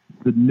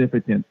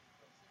significant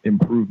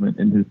improvement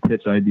in his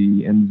pitch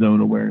ID and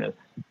zone awareness,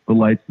 the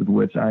likes of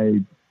which I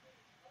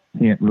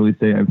can't really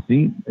say I've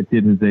seen a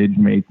kid his age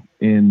make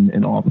in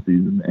an off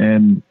season.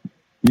 And,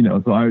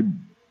 so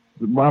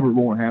Robert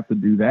won't have to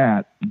do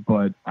that,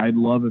 but I'd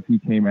love if he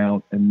came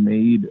out and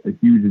made a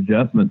huge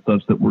adjustment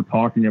such that we're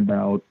talking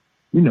about,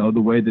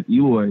 the way that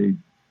Eloy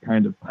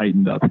kind of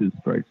tightened up his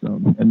strike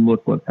zone, and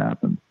look what's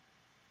happened.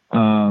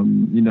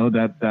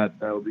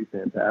 That would be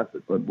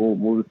fantastic, but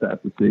we'll just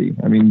have to see.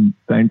 I mean,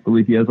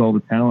 thankfully he has all the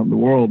talent in the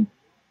world,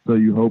 so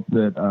you hope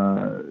that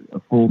a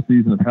full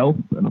season of health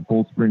and a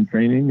full spring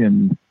training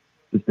and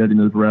just getting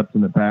those reps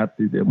in the bats,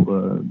 he's able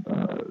to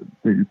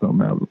figure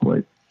something out of the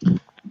plate.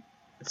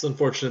 It's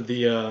unfortunate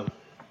the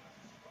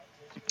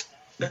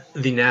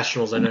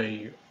Nationals. I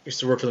know used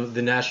to work for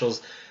the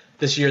Nationals.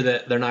 This year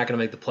that they're not going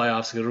to make the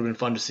playoffs. It would have been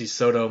fun to see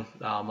Soto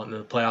on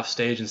the playoff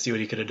stage and see what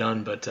he could have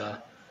done, but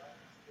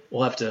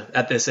we'll have to,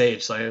 at this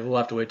age, so we'll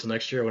have to wait till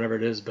next year, whenever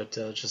it is, but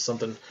it's just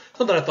something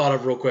I thought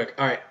of real quick.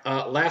 All right,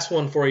 last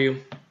one for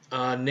you.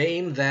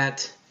 Name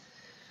that,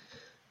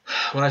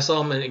 when I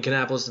saw him in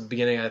Kannapolis at the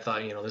beginning, I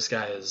thought, this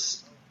guy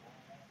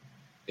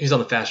he's on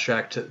the fast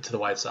track to the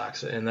White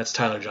Sox, and that's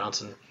Tyler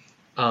Johnson.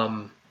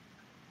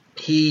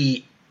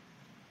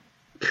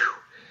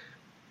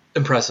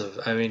 Impressive.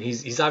 I mean,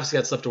 he's obviously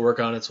got stuff to work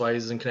on. That's why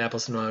he's in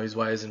Kannapolis and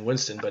why he's in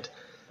Winston. But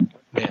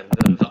man,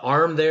 the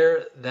arm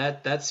there,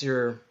 that's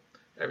your,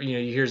 you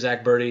hear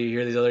Zach Birdie, you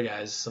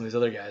hear some of these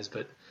other guys,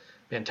 but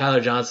man, Tyler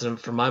Johnson,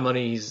 for my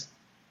money,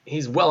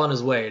 he's well on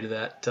his way to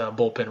that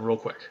bullpen real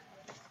quick.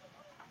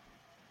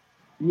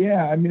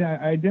 Yeah, I mean,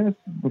 I guess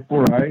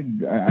before I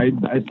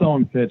saw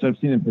him pitch. I've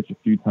seen him pitch a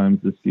few times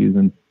this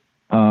season.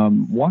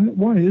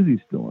 Why is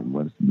he still in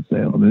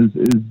Winston-Salem?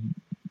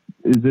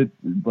 Is it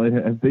like,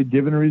 have they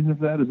given a reason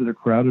for that? Is it a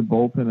crowded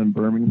bullpen in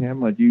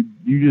Birmingham? Like you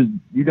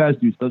guys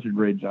do such a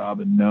great job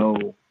and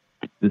know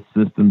this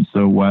system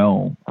so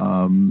well.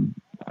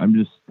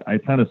 I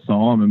kind of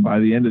saw him, and by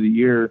the end of the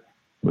year,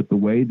 with the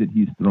way that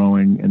he's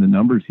throwing and the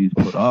numbers he's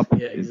put up,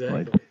 yeah,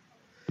 exactly. It's like,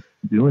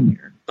 doing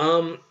here.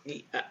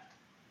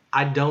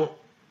 I don't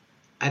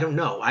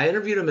know. I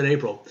interviewed him in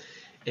April,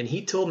 and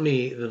he told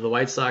me that the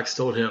White Sox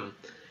told him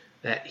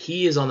that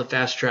he is on the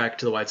fast track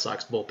to the White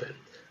Sox bullpen.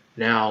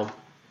 Now,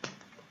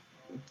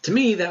 to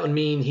me, that would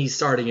mean he's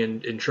starting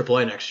in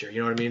AAA next year. You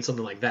know what I mean?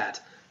 Something like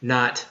that.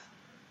 Not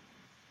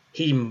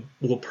he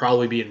will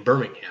probably be in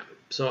Birmingham.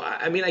 So,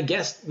 I mean, I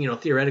guess,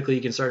 theoretically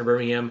he can start in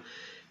Birmingham,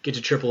 get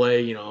to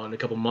AAA, in a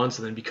couple months,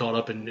 and then be called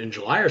up in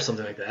July or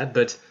something like that.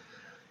 But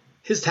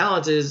his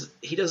talent is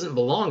he doesn't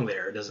belong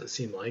there, it doesn't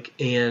seem like.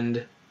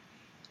 And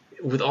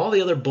with all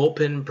the other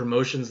bullpen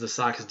promotions the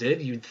Sox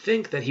did, you'd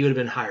think that he would have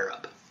been higher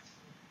up.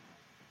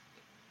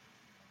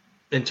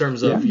 In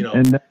terms of,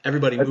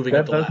 everybody moving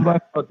up the ladder. That's what I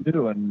thought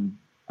too, and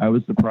I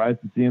was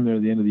surprised to see him there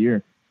at the end of the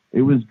year.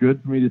 It was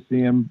good for me to see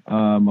him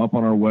up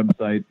on our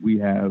website. We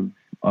have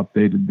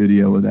updated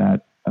video of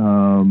that.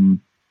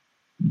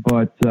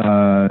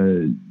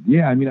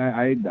 Yeah, I mean,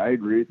 I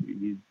agree with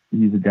you.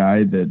 He's a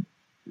guy that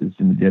is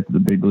going to get to the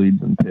big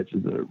leagues and pitch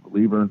as a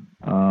reliever.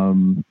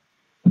 To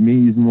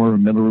me, he's more of a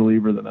middle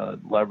reliever than a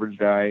leverage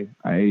guy.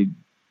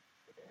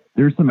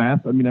 There's some I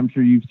mean, I'm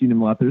sure you've seen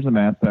him a lot. There's some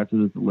aspects of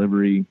his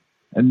delivery.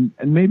 And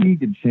maybe he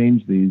could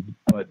change these,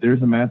 but there's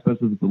some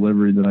aspects of the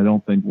delivery that I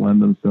don't think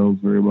lend themselves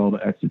very well to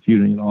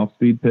executing an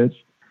off-speed pitch.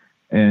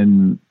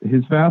 And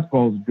his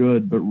fastball is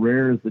good, but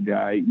rare is the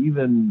guy,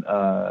 even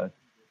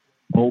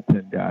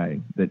bullpen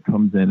guy, that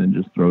comes in and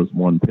just throws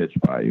one pitch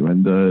by you.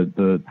 And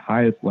the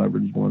highest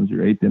leverage ones,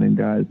 your 8th inning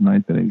guys,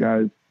 9th inning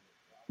guys,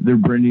 they're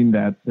bringing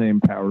that same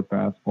power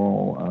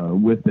fastball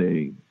with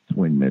a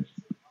swing mix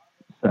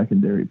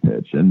secondary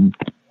pitch. And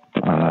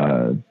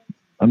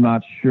I'm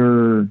not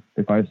sure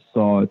if I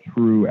saw a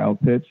true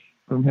out pitch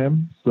from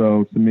him.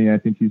 So to me, I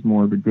think he's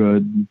more of a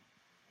good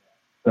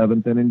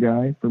 7th inning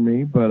guy for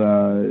me. But,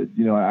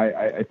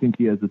 I think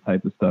he has the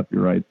type of stuff,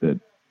 you're right, that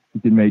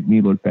he can make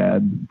me look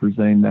bad for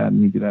saying that,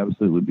 and he could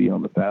absolutely be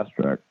on the fast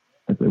track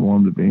if they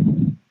want him to be.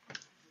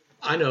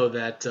 I know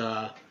that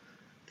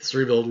this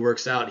rebuild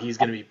works out. He's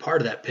going to be part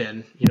of that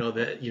pin,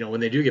 when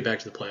they do get back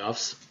to the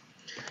playoffs.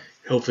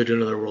 Hopefully do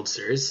another World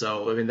Series.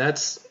 So, I mean,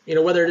 that's,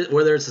 whether it's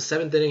the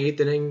 7th inning, 8th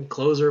inning,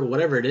 closer,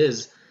 whatever it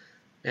is,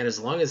 and as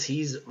long as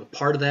he's a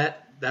part of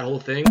that whole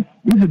thing.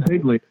 He's a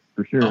big leaguer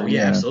for sure. Oh,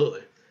 yeah,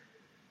 absolutely.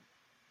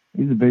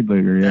 He's a big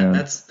leaguer, yeah.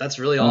 That's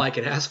really all I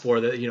can ask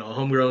for, that, a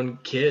homegrown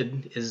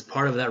kid is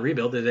part of that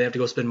rebuild that they have to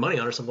go spend money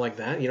on or something like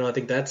that. I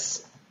think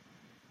that's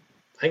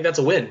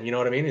a win. You know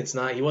what I mean? It's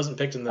not, he wasn't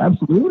picked in the.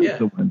 Absolutely,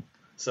 it's a win.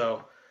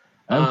 So.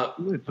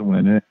 Absolutely, it's a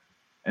win.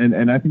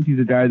 And I think he's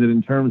a guy that,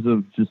 in terms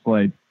of just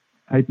like,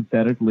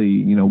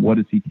 hypothetically, what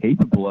is he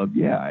capable of?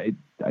 Yeah,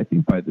 I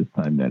think by this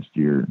time next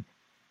year,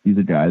 he's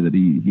a guy that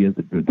he has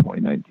a good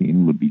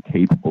 2019, would be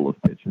capable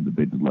of pitching the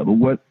big level.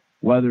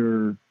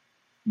 Whether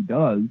he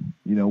does,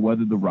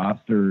 whether the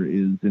roster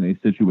is in a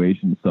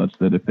situation such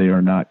that if they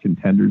are not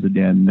contenders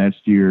again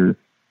next year,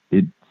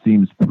 it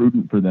seems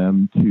prudent for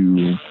them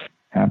to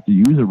have to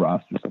use a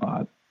roster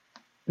spot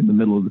in the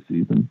middle of the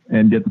season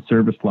and get the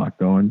service clock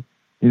going.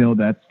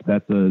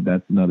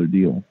 That's another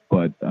deal.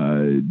 But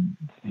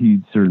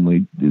he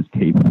certainly is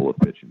capable of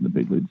pitching the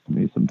big leagues to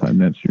me sometime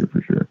next year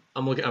for sure.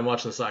 I'm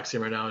watching the Sox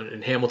team right now,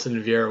 and Hamilton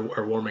and Vieira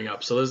are warming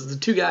up. So those are the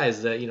two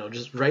guys that,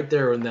 just right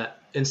there in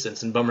that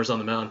instance, and Bummer's on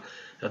the mound.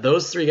 Now,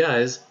 those three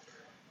guys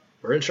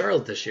were in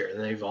Charlotte this year,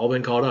 and they've all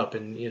been called up.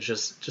 And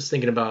just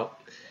thinking about,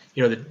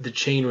 the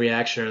chain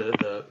reaction, or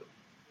the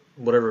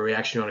whatever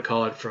reaction you want to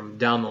call it, from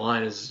down the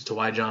line as to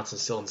why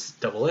Johnson's still in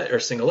Double-A or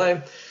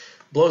Single-A,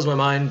 blows my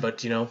mind.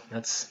 But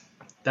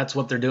that's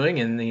what they're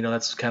doing, and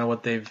that's kind of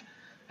what they've,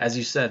 as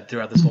you said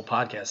throughout this whole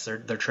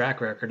podcast, their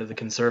track record of the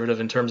conservative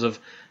in terms of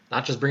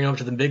not just bringing them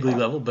to the big league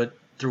level, but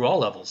through all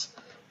levels.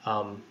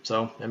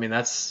 So I mean,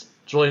 it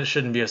really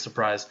shouldn't be a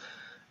surprise.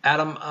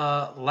 Adam,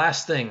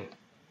 last thing,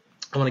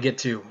 I want to get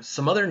to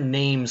some other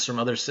names from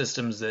other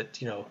systems that,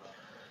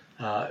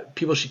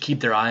 people should keep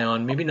their eye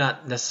on. Maybe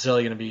not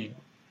necessarily going to be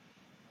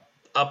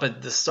up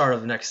at the start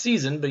of the next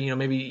season, but,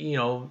 maybe,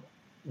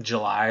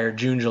 July or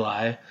June,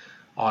 July,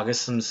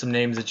 August, some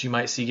names that you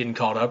might see getting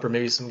called up, or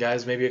maybe some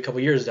guys maybe a couple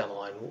years down the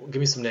line. Give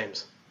me some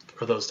names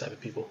for those type of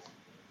people.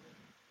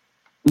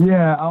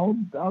 Yeah, I'll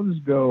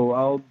just go.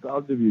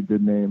 I'll give you a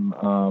good name.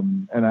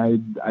 And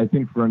I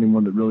think for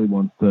anyone that really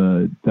wants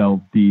to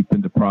delve deep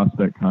into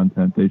prospect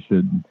content, they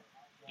should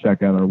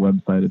check out our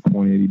website at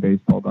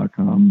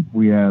 2080baseball.com.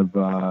 We have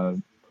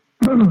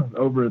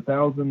over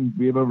 1,000.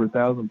 We have over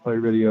 1,000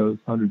 player videos,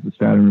 hundreds of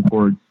scouting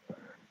reports,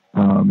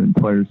 and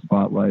player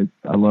spotlights.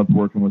 I love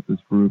working with this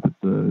group.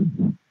 It's a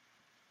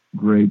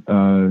great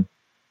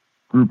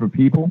group of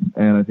people,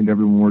 and I think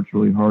everyone works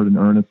really hard and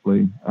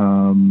earnestly.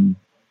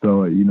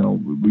 So,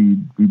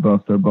 we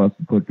bust our butts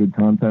to put good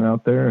content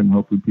out there, and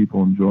hopefully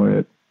people enjoy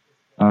it.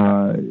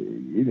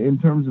 In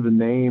terms of a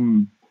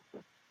name,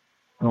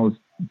 I'll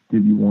just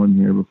give you one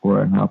here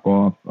before I hop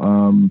off.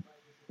 An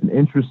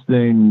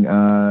interesting,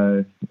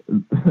 the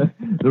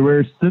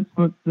rare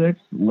 6'6",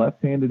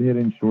 left-handed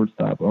hitting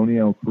shortstop,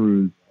 O'Neal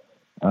Cruz,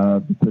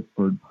 the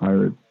Pittsburgh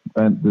Pirates,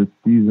 spent this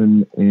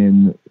season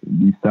in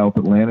the South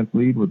Atlantic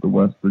League with the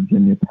West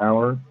Virginia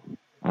Power.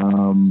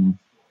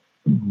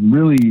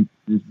 Really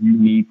just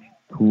unique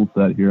tool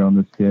set here on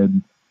this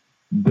kid.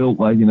 Built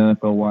like an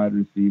NFL wide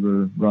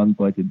receiver, runs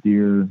like a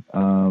deer,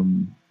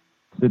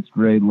 6th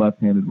grade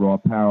left-handed raw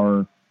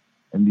power,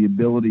 and the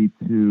ability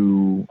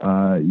to,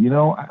 you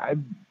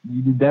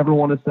never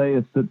want to say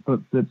a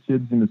 6'6"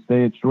 kid's going to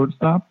stay at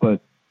shortstop,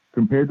 but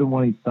compared to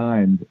when he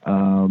signed,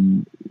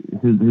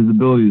 his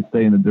ability to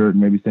stay in the dirt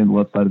and maybe stay on the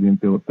left side of the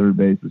infield at third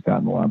base has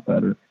gotten a lot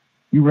better.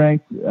 He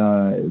ranked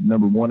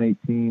number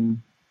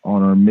 118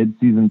 on our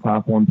midseason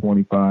top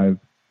 125.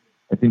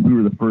 I think we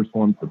were the first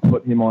ones to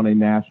put him on a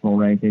national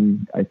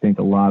ranking. I think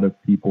a lot of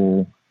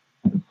people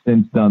have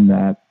since done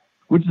that,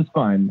 which is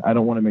fine. I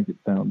don't want to make it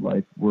sound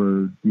like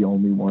we're the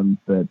only ones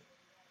that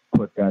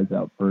put guys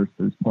out first.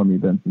 There's plenty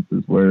of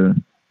instances where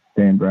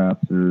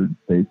Fangraphs or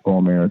Baseball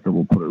America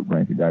will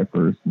rank a guy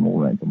first and we'll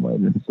rank him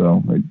later.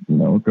 So,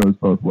 it goes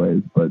both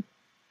ways. But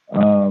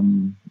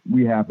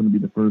we happen to be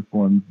the first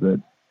ones that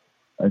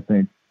I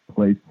think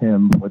placed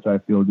him, which I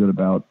feel good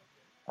about.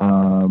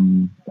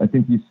 I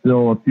think he's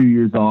still a few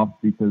years off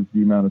because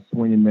the amount of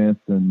swing and miss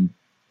and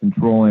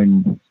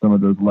controlling some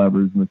of those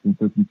levers and the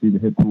consistency to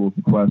hit pool is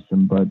a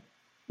question, but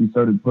he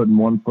started putting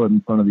one foot in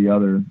front of the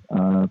other,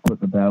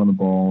 putting the bat on the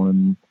ball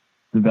and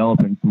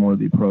developing some more of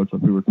the approach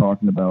like we were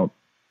talking about.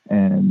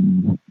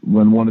 And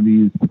when one of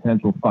these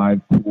potential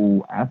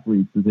 5-tool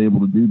athletes is able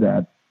to do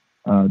that,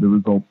 the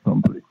results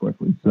come pretty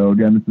quickly. So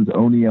again, this is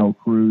O'Neal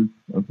Cruz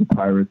of the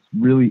Pirates.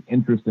 Really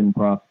interesting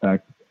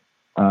prospect,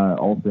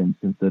 all things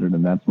considered,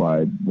 and that's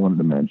why I wanted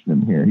to mention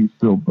him here. He's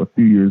still a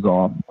few years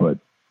off, but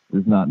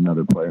there's not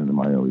another player in the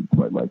minor league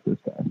quite like this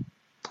guy.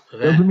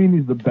 Doesn't mean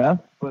he's the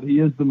best, but he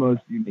is the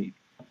most unique.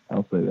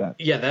 I'll say that.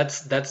 Yeah,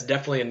 that's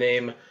definitely a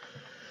name.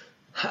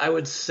 I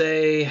would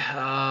say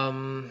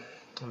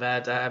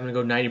that I'm going to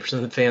go 90%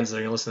 of the fans that are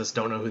going to listen to this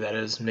don't know who that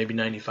is, maybe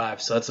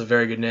 95. So that's a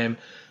very good name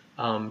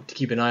to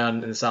keep an eye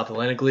on in the South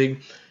Atlantic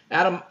League.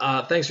 Adam,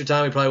 thanks for your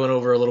time. We probably went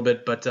over a little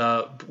bit, but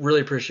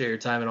really appreciate your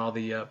time and all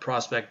the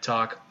prospect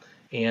talk.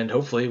 And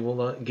hopefully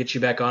we'll get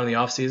you back on in the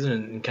offseason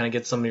and kind of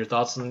get some of your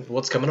thoughts on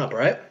what's coming up, all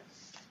right?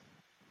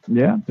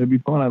 Yeah, it'd be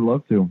fun. I'd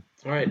love to.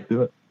 All right. Let's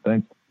do it.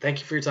 Thanks. Thank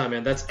you for your time,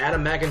 man. That's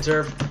Adam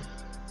McInturff,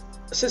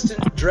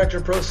 Assistant Director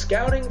of Pro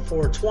Scouting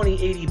for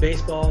 2080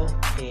 Baseball.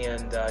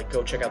 And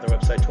go check out their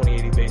website,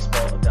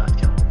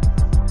 2080baseball.com.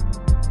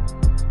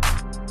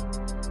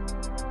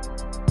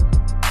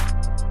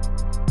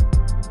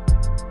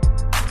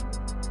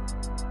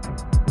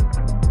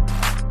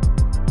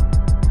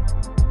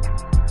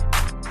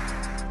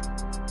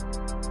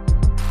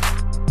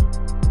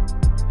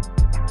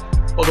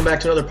 Welcome back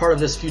to another part of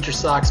this Future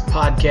Sox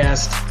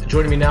podcast.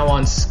 Joining me now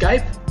on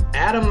Skype,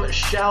 Adam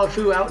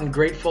Chalifoux out in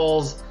Great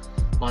Falls,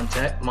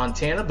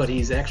 Montana, but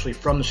he's actually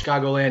from the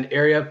Chicagoland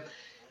area.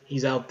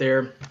 He's out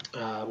there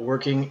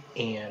working,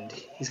 and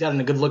he's gotten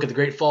a good look at the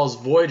Great Falls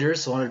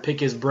Voyagers, so I wanted to pick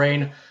his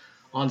brain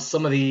on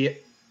some of the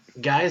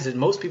guys that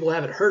most people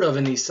haven't heard of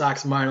in the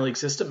Sox minor league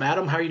system.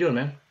 Adam, how are you doing,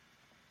 man?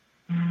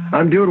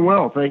 I'm doing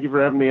well. Thank you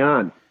for having me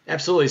on.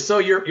 Absolutely. So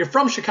you're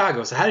from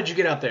Chicago, so how did you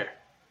get out there?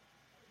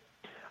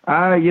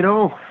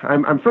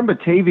 I'm from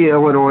Batavia,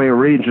 Illinois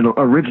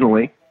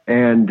originally,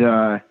 and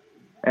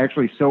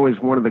actually so is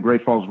one of the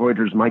Great Falls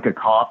Voyagers, Micah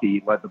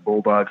Coffey, led the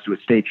Bulldogs to a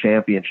state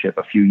championship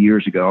a few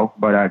years ago.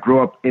 But I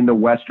grew up in the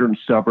western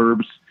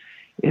suburbs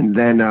and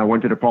then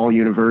went to DePaul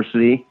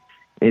University,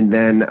 and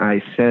then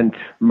I sent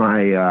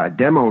my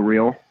demo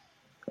reel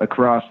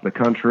across the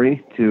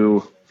country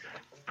to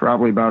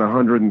probably about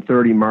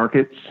 130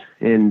 markets,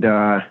 and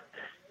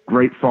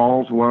Great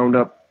Falls wound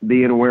up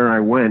being where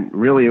I went.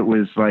 Really, it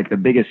was like the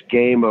biggest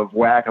game of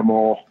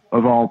whack-a-mole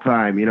of all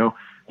time,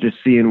 just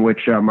seeing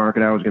which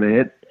market I was going to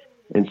hit.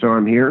 And so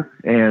I'm here,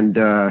 and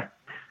I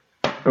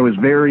was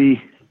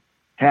very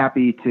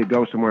happy to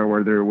go somewhere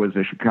where there was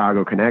a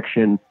Chicago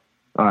connection,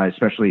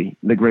 especially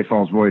the Great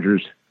Falls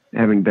Voyagers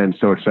having been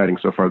so exciting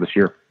so far this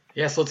year.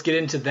 Yes, let's get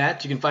into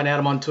that. You can find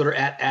Adam on Twitter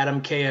at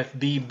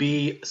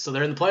AdamKFBB. So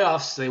they're in the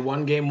playoffs. They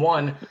won game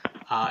one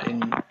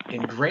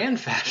in grand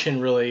fashion,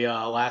 really.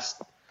 Was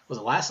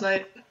it last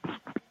night?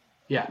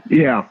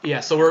 Yeah.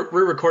 So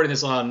we're recording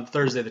this on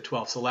Thursday the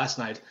 12th. So last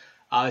night,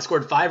 they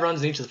scored 5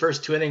 runs in each of the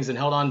first 2 innings and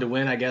held on to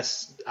win. I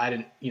guess I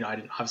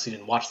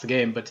didn't watch the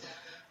game, but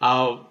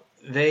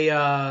they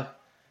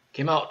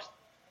came out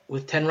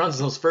with 10 runs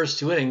in those first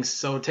 2 innings.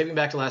 So take me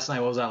back to last night.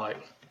 What was that like?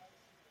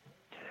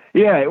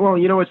 Yeah, well,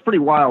 it's pretty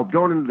wild.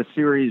 Going into the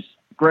series,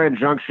 Grand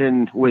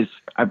Junction was,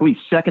 I believe,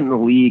 second in the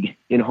league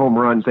in home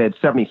runs. They had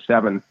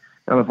 77.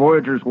 Now, the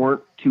Voyagers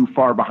weren't too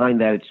far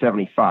behind that at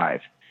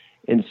 75.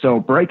 And so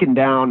breaking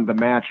down the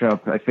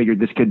matchup, I figured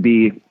this could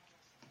be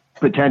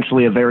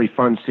potentially a very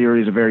fun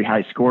series, a very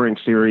high-scoring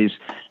series.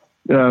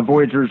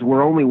 Voyagers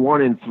were only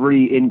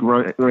 1-3 in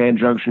Grand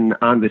Junction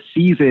on the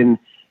season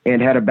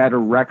and had a better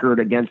record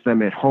against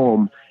them at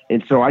home.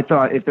 And so I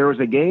thought if there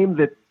was a game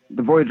that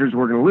the Voyagers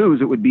were going to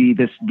lose, it would be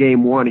this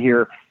game one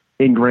here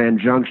in Grand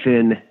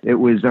Junction. It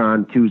was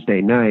on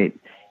Tuesday night.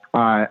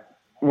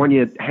 When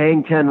you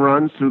hang 10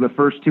 runs through the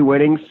first 2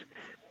 innings,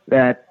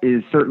 that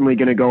is certainly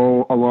going to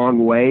go a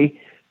long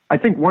way. I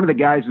think one of the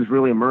guys who's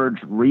really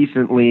emerged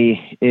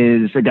recently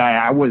is a guy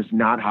I was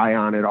not high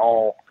on at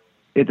all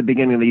at the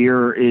beginning of the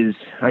year.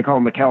 I call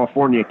him the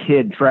California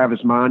Kid,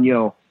 Travis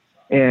Magno.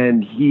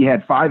 And he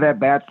had 5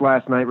 at-bats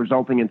last night,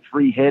 resulting in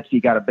 3 hits.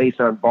 He got a base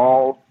on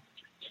ball.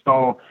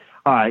 So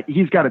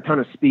he's got a ton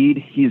of speed.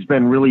 He's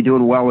been really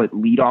doing well at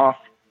leadoff.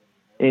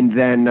 And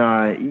then,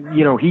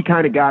 he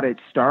kind of got it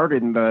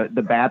started, and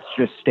the bats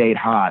just stayed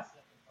hot.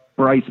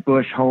 Bryce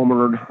Bush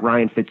homered,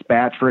 Ryan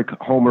Fitzpatrick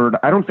homered.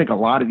 I don't think a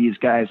lot of these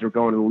guys are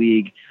going to the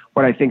league,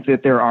 but I think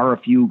that there are a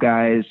few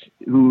guys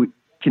who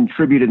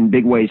contributed in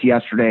big ways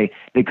yesterday.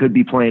 They could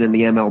be playing in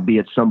the MLB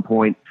at some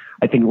point.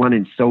 I think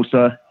Lennon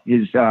Sosa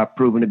is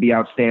proven to be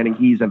outstanding.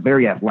 He's a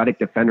very athletic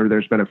defender.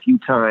 There's been a few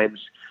times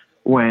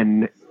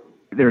when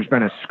there's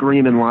been a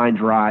screaming line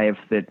drive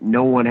that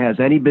no one has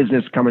any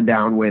business coming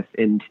down with,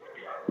 and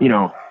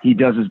he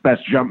does his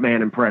best jump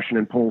man impression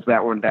and pulls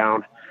that one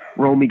down.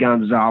 Romy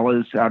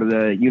Gonzalez out of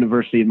the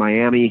University of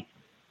Miami.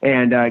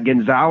 And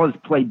Gonzalez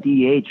played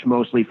DH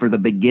mostly for the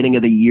beginning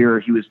of the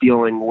year. He was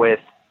dealing with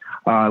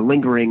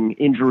lingering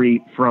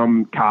injury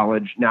from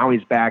college. Now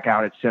he's back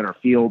out at center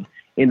field.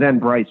 And then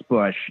Bryce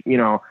Bush.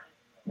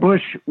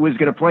 Bush was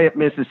going to play at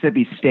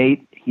Mississippi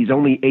State. He's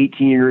only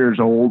 18 years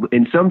old,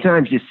 and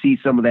sometimes you see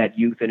some of that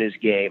youth in his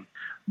game,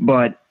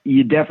 but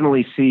you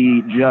definitely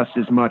see just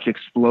as much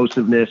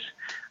explosiveness.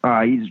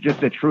 He's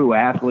just a true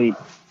athlete,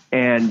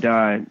 and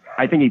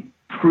I think he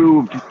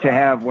proved to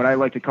have what I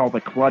like to call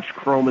the clutch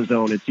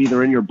chromosome. It's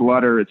either in your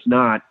blood or it's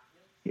not.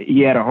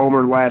 He had a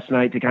homer last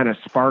night to kind of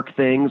spark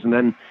things, and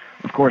then,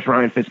 of course,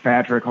 Ryan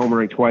Fitzpatrick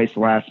homering twice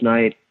last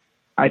night.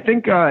 I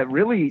think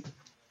really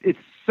it's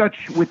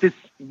such with this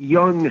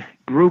young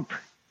group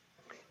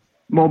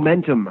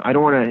momentum. I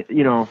don't want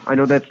to, I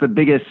know that's the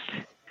biggest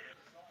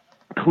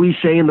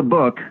cliche in the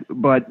book,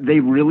 but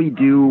they really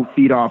do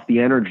feed off the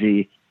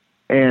energy.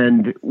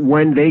 And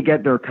when they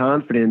get their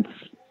confidence,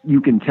 you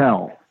can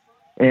tell.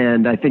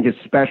 And I think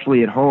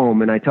especially at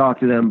home, and I talked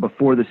to them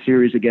before the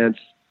series against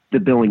the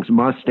Billings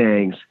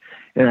Mustangs,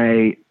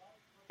 and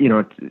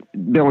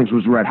Billings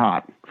was red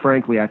hot.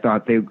 Frankly, I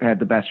thought they had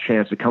the best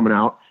chance of coming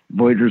out.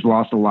 Voyagers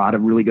lost a lot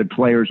of really good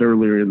players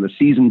earlier in the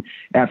season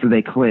after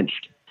they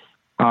clinched.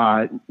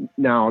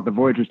 Now, the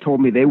Voyagers told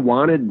me they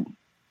wanted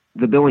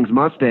the Billings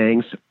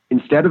Mustangs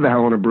instead of the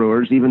Helena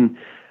Brewers, even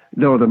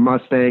though the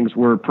Mustangs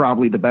were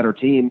probably the better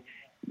team.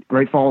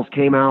 Great Falls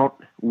came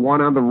out, won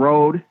on the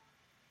road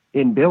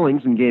in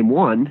Billings in game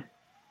 1,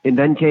 and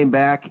then came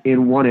back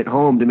and won at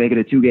home to make it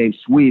a 2-game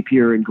sweep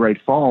here in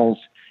Great Falls.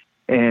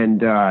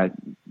 And,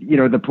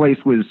 the place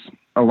was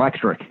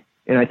electric.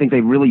 And I think they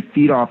really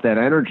feed off that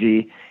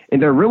energy.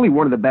 And they're really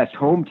one of the best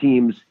home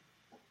teams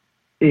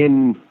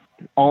in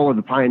all of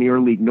the Pioneer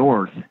League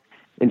North.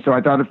 And so I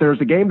thought if there was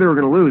a game they were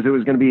going to lose, it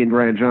was going to be in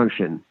Grand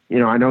Junction.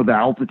 I know the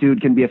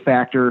altitude can be a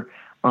factor.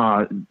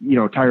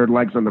 Tired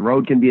legs on the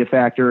road can be a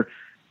factor.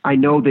 I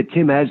know that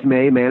Tim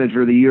Esme,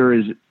 manager of the year,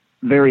 is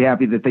very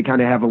happy that they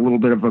kind of have a little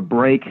bit of a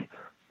break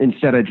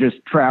instead of just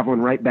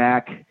traveling right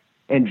back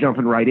and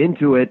jumping right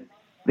into it.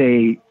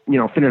 They,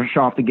 finish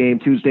off the game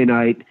Tuesday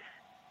night,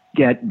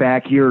 get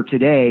back here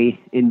today,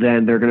 and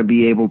then they're going to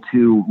be able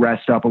to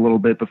rest up a little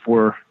bit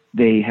before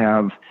they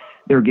have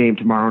their game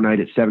tomorrow night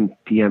at 7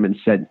 p.m. in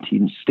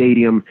Centene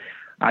Stadium.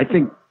 I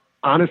think,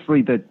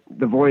 honestly, that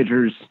the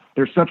Voyagers,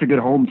 they're such a good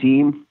home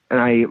team, and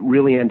I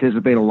really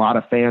anticipate a lot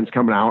of fans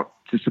coming out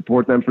to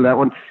support them for that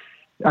one.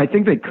 I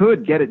think they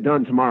could get it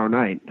done tomorrow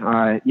night.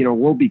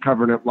 We'll be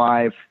covering it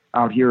live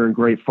out here in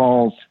Great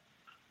Falls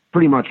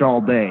pretty much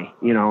all day.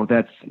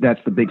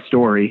 That's the big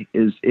story,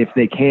 is if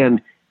they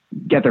can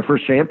get their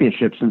first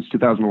championship since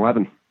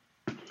 2011.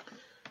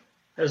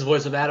 There's the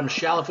voice of Adam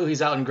Chalifoux.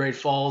 He's out in Great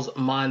Falls,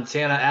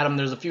 Montana. Adam,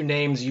 there's a few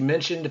names you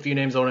mentioned, a few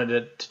names I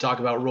wanted to talk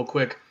about real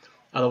quick.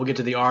 We'll get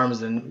to the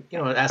arms and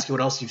ask you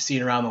what else you've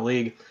seen around the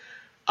league.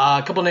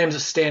 A couple names that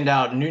stand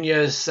out: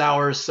 Nunez,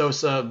 Sowers,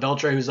 Sosa,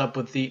 Beltre, who's up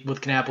with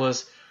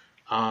Kannapolis,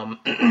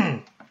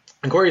 and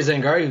Corey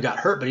Zangari, who got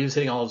hurt, but he was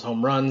hitting all his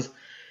home runs.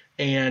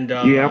 And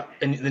and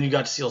then you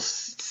got to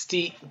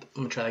see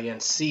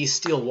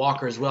Steele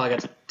Walker as well. I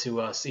got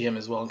to see him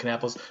as well in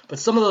Kannapolis. But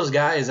some of those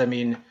guys, I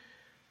mean,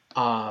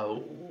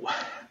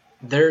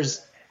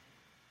 there's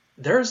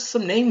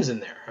some names in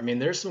there. I mean,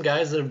 there's some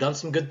guys that have done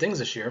some good things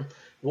this year.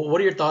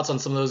 What are your thoughts on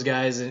some of those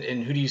guys,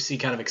 and who do you see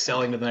kind of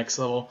excelling to the next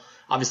level?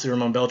 Obviously,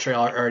 Ramon Beltre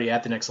already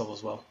at the next level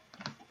as well.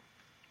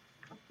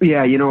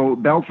 Yeah,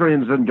 Beltre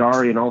and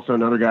Zangari, and also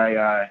another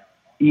guy,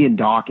 Ian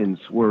Dawkins,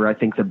 were, I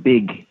think, the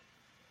big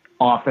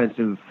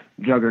offensive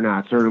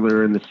juggernauts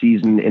earlier in the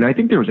season. And I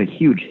think there was a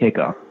huge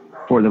hiccup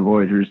for the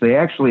Voyagers. They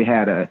actually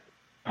had a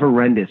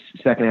horrendous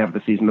second half of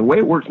the season. The way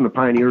it works in the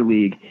Pioneer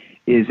League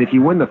is if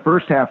you win the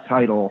first half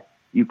title,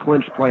 you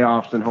clinch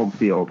playoffs and home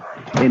field.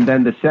 And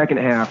then the second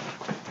half,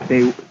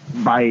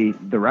 by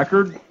the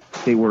record,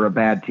 they were a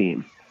bad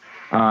team.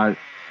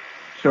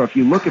 So if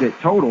you look at it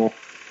total,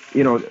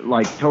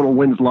 like total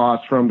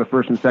wins-loss from the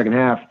first and second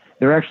half,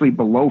 they're actually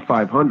below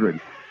 500.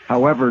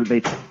 However,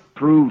 they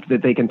proved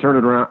that they can turn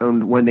it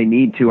around when they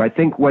need to. I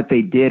think what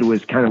they did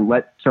was kind of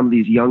let some of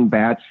these young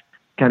bats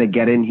kind of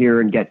get in here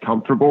and get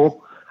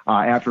comfortable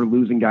after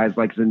losing guys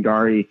like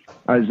Zangari.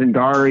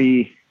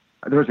 Zangari,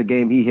 there was a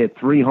game he hit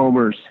 3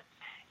 homers,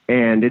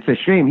 and it's a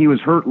shame he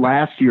was hurt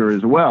last year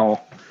as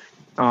well,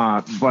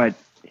 but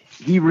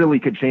he really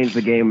could change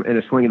the game in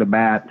a swing of the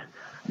bat.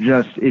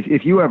 Just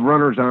if you have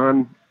runners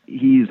on,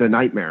 he's a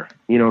nightmare.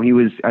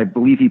 I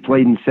believe he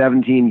played in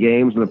 17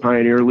 games in the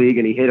Pioneer League,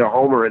 and he hit a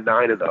homer in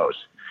 9 of those.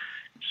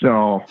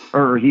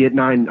 Or he hit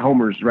 9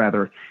 homers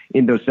rather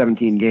in those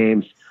 17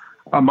 games.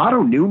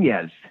 Amado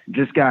Nunez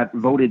just got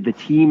voted the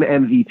team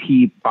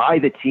MVP by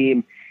the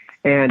team,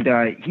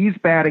 and he's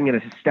batting an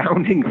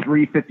astounding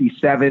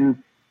 .357.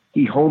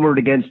 He homered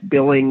against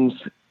Billings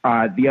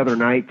the other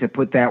night to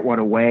put that one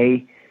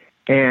away.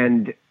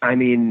 And, I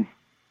mean,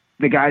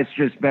 the guy's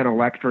just been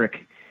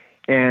electric.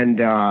 And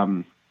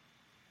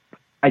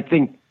I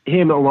think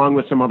him, along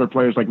with some other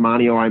players like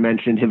Manio I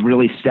mentioned, have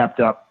really stepped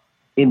up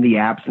in the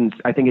absence.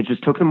 I think it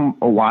just took them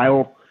a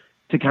while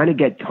to kind of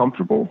get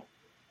comfortable.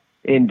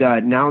 And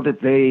now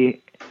that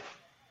they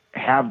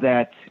have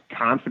that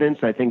confidence,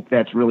 I think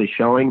that's really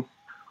showing.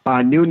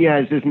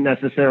 Nunez isn't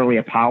necessarily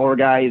a power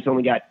guy. He's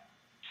only got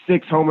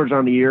 6 homers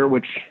on the year,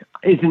 which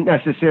isn't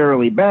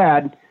necessarily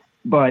bad,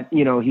 but,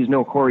 he's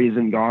no Corey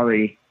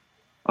Zangari.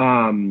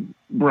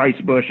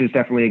 Bryce Bush is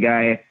definitely a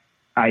guy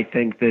I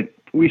think that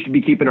we should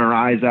be keeping our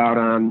eyes out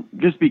on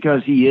just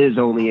because he is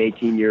only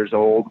 18 years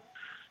old.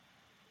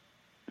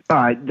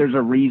 There's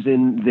a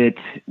reason that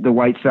the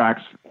White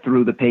Sox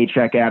threw the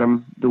paycheck at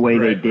him the way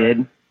they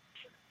did.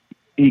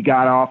 He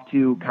got off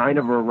to kind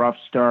of a rough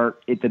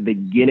start at the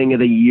beginning of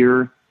the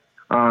year,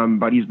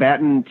 but he's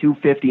batting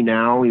 .250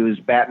 now. He was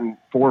batting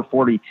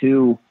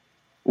 .442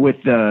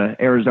 with the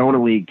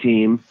Arizona League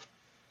team.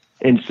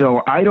 And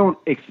so I don't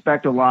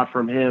expect a lot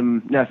from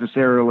him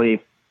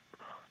necessarily,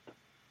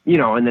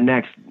 in the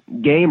next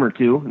game or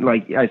two.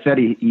 Like I said,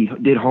 he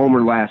did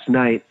homer last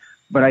night,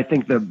 but I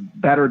think the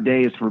better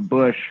days for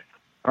Bush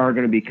are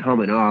going to be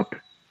coming up.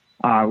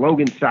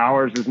 Logan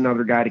Sowers is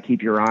another guy to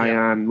keep your eye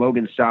on.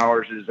 Logan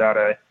Sowers is out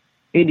of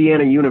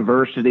Indiana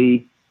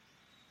University,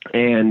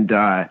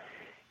 and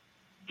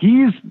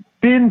he's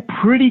been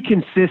pretty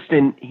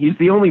consistent. He's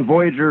the only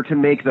Voyager to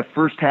make the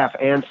first half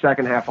and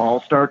second half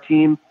All-Star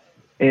team.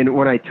 And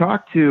when I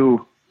talked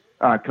to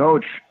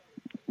Coach,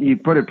 he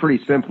put it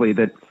pretty simply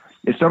that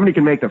if somebody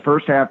can make the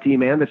first half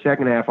team and the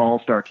second half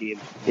All-Star team,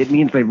 it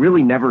means they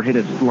really never hit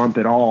a slump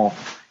at all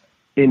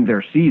in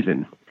their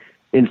season.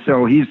 And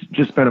so he's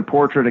just been a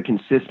portrait of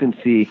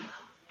consistency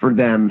for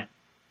them.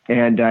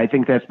 And I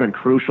think that's been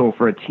crucial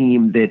for a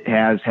team that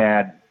has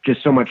had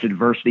just so much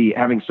adversity,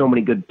 having so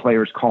many good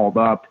players called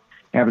up,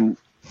 having,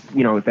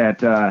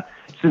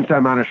 since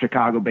I'm on a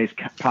Chicago-based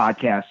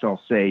podcast,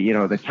 I'll say,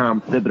 the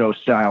Tom Thibodeau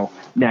style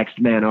next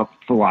man up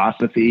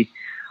philosophy.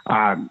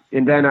 And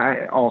then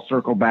I'll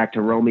circle back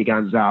to Romy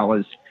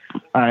Gonzalez.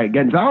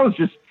 Gonzalez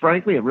just,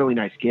 frankly, a really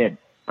nice kid.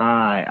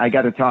 I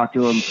got to talk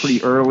to him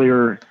pretty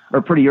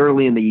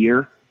early in the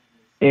year,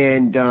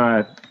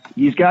 and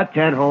he's got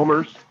 10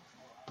 homers.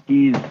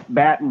 He's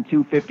batting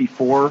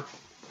 .254,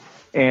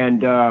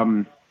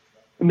 and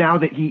now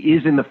that he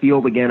is in the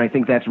field again, I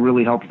think that's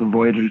really helped the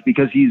Voyagers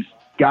because he's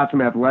got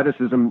some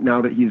athleticism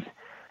now that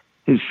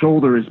his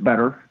shoulder is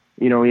better.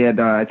 He had,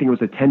 I think it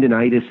was a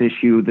tendonitis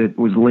issue that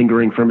was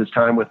lingering from his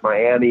time with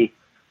Miami.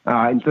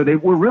 And so they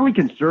were really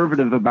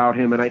conservative about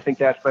him, and I think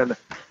that's been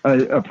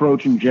an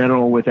approach in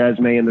general with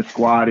Esme and the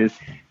squad is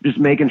just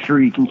making sure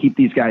you can keep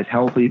these guys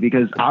healthy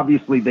because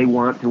obviously they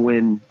want to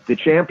win the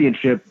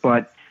championship,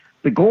 but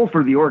the goal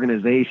for the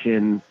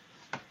organization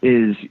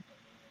is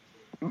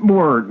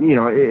more,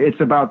 it's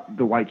about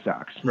the White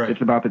Sox. Right.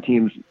 It's about the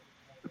teams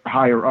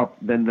higher up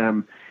than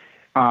them.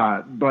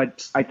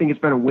 But I think it's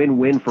been a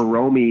win-win for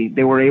Romy.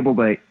 They were able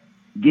to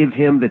give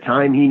him the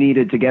time he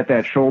needed to get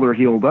that shoulder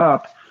healed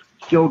up,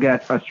 still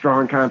get a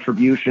strong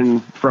contribution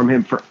from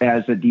him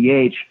as a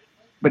DH.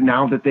 But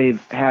now that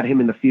they've had him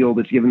in the field,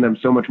 it's given them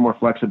so much more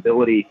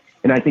flexibility.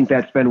 And I think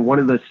that's been one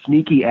of the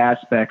sneaky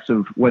aspects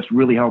of what's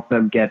really helped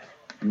them get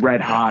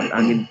red hot.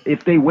 I mean,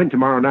 if they win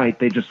tomorrow night,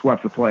 they just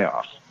swept the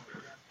playoffs.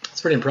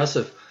 That's pretty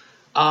impressive.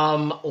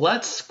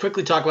 Let's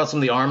quickly talk about some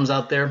of the arms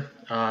out there.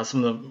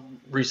 Some of the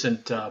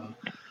recent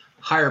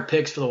higher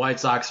picks for the White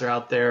Sox are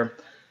out there.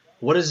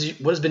 What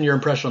has been your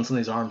impression on some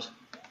of these arms?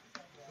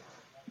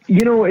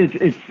 You know,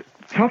 it's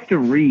tough to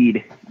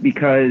read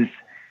because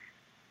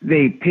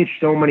they pitch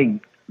so many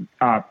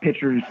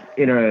pitchers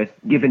in a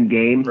given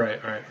game. Right.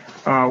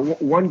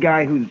 One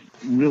guy who's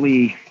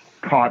really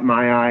caught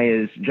my eye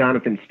is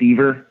Jonathan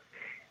Stever.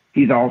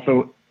 He's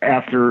also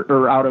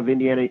out of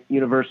Indiana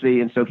University,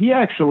 and so he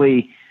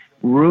actually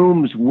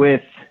rooms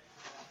with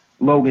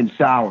Logan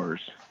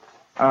Sowers,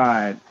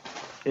 and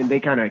they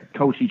kind of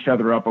coach each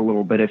other up a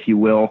little bit, if you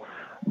will.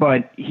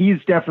 But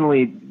he's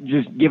definitely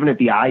just given it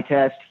the eye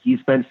test.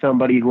 He's been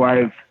somebody who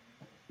I've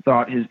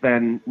thought has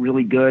been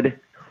really good.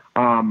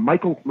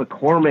 Michael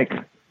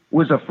McCormick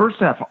was a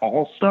first-half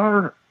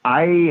All-Star.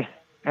 I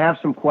have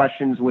some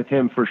questions with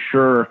him for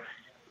sure.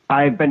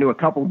 I've been to a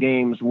couple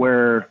games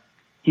where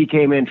he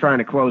came in trying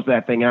to close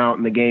that thing out,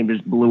 and the game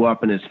just blew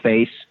up in his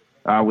face.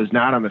 Was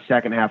not on the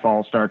second-half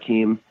All-Star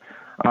team.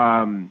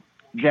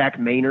 Jack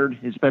Maynard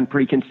has been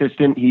pretty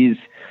consistent. He's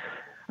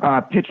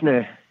pitching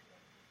a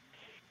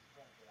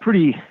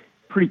pretty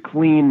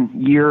clean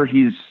year.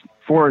 He's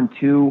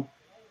 4-2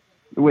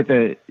 with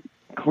a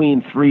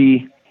clean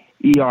 3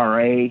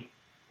 ERA.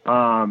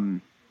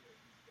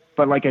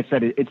 But like I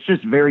said, it's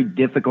just very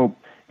difficult.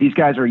 These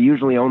guys are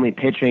usually only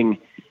pitching,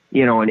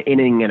 an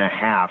inning and a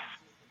half.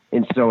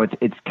 And so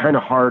it's kind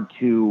of hard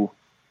to,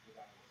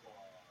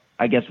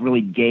 I guess,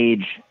 really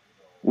gauge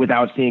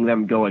without seeing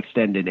them go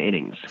extended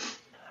innings.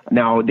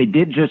 Now, they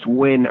did just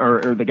win,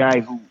 or the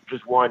guy who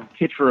just won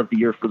Pitcher of the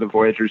Year for the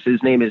Voyagers,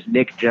 his name is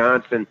Nick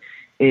Johnson,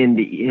 and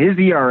his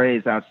ERA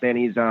is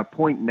outstanding. He's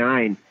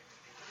 0.9,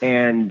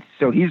 and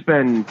so he's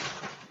been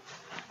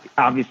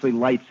obviously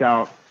lights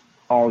out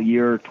all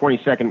year.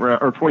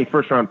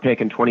 21st round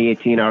pick in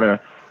 2018 out of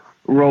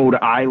Rhode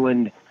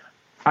Island.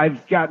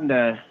 I've gotten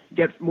to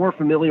get more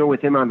familiar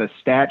with him on the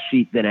stat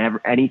sheet than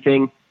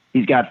anything.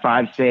 He's got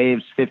 5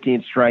 saves,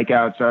 15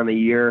 strikeouts on the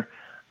year.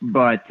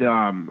 But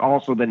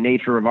also the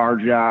nature of our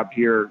job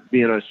here,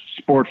 being a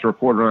sports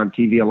reporter on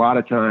TV, a lot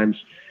of times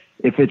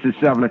if it's a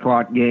 7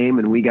 o'clock game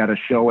and we got a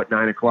show at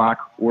 9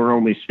 o'clock, we're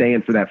only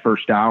staying for that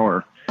first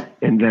hour.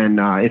 And then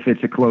if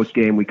it's a close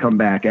game, we come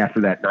back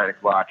after that 9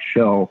 o'clock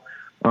show.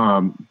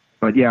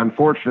 But, yeah,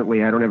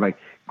 unfortunately, I don't have a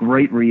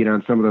great read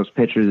on some of those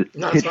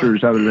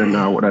pitchers other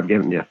than what I've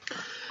given you.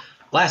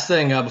 Last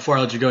thing before I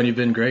let you go, and you've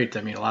been great.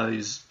 I mean, a lot of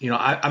these,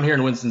 I'm here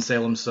in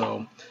Winston-Salem,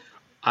 so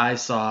I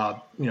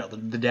saw,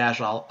 the Dash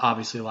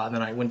obviously a lot. And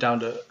then I went down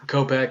to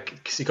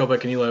Kopech, see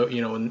Kopech and Elo,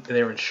 when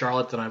they were in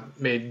Charlotte. And I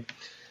made,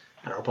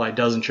 probably a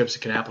dozen trips to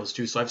Kannapolis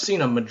too. So I've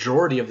seen a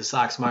majority of the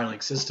Sox minor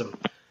league system.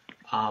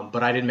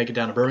 But I didn't make it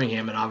down to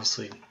Birmingham. And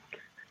obviously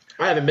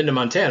I haven't been to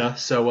Montana.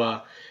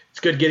 So it's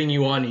good getting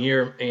you on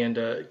here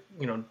and,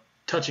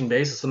 touching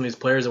base with some of these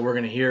players that we're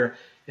going to hear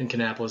in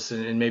Kannapolis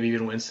and maybe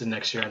even Winston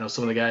next year. I know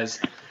some of the guys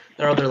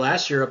that are out there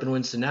last year up in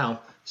Winston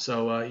now.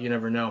 So you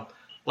never know.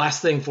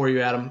 Last thing for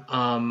you, Adam.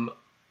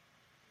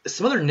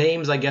 Some other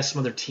names, I guess, some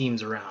other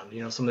teams around.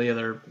 Some of the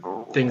other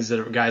things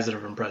guys that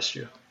have impressed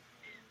you.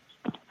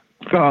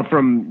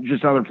 From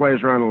just other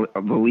players around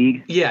the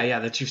league? Yeah,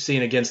 that you've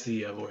seen against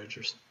the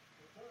Voyagers.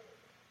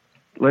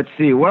 Let's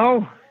see.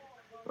 Well,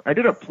 I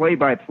did a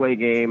play-by-play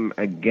game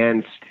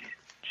against,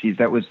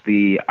 that was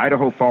the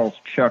Idaho Falls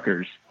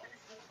Chuckers.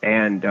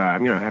 And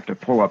I'm going to have to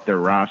pull up their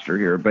roster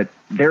here. But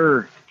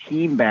their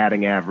team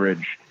batting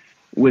average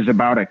was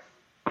about a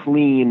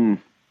clean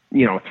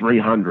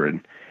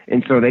 300.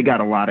 And so they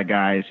got a lot of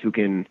guys who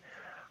can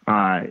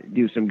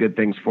do some good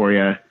things for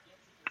you.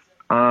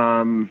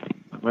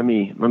 Let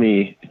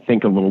me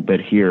think a little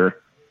bit here.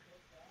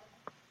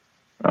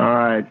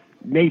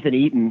 Nathan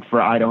Eaton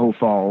for Idaho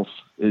Falls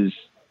is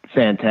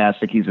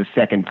fantastic. He's a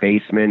second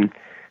baseman.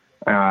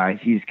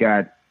 He's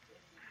got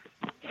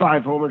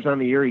 5 homers on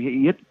the year.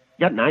 He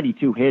got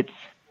 92 hits,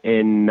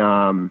 and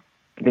I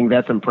think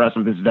that's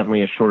impressive. This is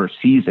definitely a shorter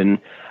season.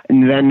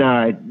 And then,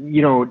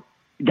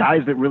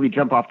 guys that really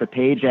jump off the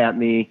page at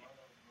me,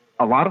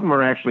 a lot of them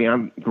are actually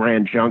on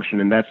Grand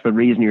Junction, and that's the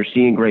reason you're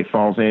seeing Great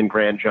Falls and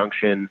Grand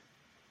Junction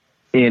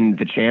in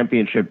the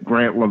championship.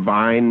 Grant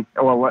Levine.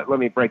 Well, let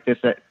me put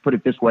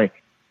it this way.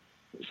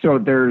 So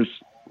there's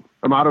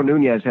Amado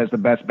Nunez has the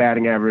best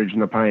batting average in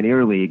the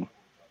Pioneer League,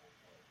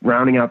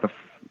 rounding out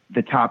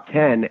the top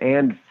 10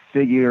 and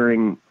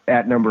figuring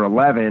at number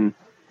 11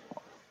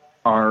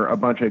 are a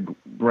bunch of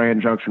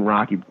Grand Junction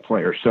Rocky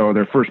players. So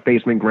their first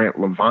baseman, Grant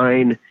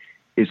Levine,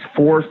 is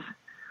 4th.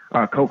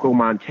 Coco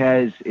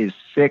Montez is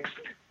 6th.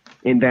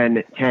 And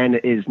then 10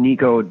 is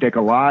Nico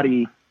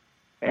Dicolati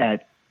and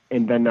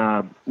then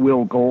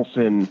Will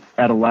Golson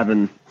at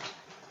 11.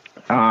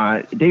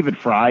 David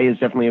Fry has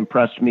definitely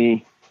impressed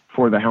me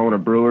for the Helena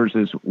Brewers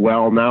as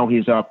well. Now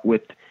he's up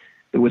with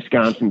the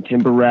Wisconsin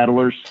Timber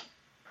Rattlers.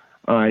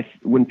 I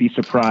wouldn't be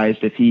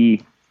surprised if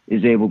he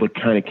is able to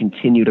kind of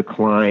continue to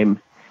climb.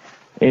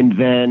 And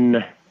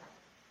then,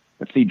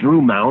 let's see,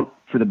 Drew Mount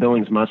for the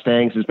Billings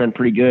Mustangs has been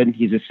pretty good.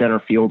 He's a center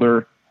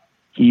fielder.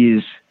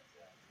 He's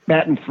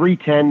batting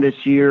 .310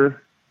 this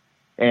year.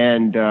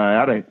 And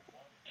out of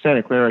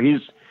Santa Clara,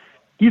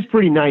 he's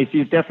pretty nice.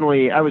 He's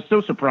definitely, I was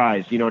so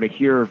surprised, to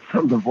hear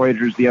from the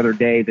Voyagers the other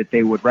day that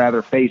they would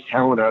rather face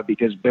Helena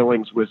because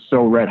Billings was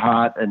so red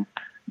hot, and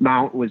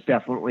Mount was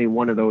definitely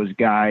one of those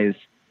guys.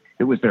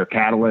 It was their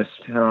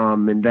catalyst.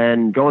 And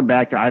then going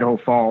back to Idaho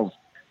Falls,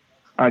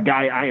 a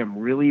guy I am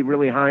really,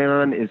 really high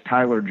on is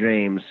Tyler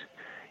James.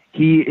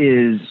 He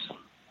is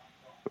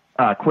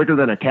quicker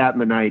than a cat in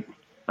the night,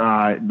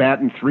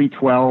 batting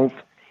 .312.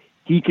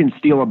 He can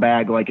steal a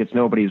bag like it's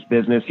nobody's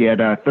business. He had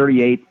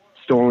 38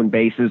 stolen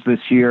bases this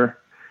year,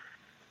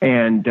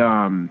 and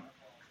a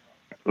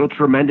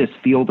tremendous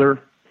fielder.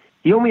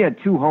 He only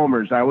had 2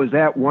 homers. I was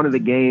at one of the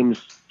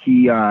games.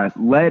 He's a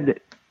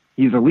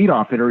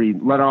leadoff hitter. He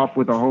led off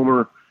with a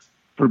homer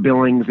for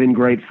Billings in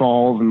Great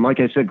Falls. And like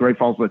I said, Great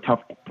Falls is a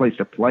tough place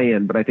to play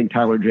in, but I think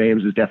Tyler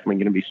James is definitely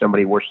going to be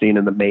somebody we're seeing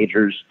in the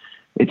majors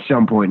at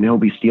some point, and he'll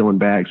be stealing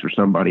bags for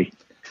somebody.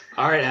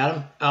 All right,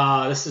 Adam.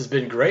 This has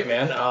been great,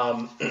 man.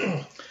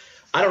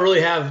 I don't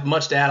really have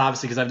much to add,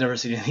 obviously, because I've never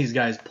seen any of these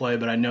guys play,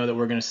 but I know that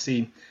we're going to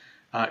see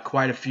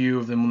quite a few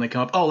of them when they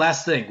come up. Oh,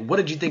 last thing. What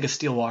did you think of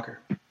Steele Walker?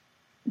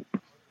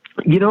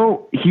 He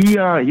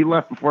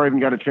left before I even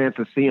got a chance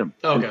to see him.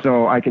 Okay. And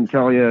so I can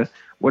tell you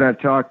what I've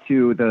talked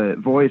to the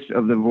voice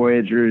of the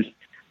Voyagers.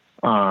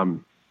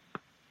 Golly,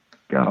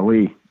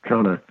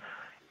 kind of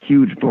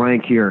huge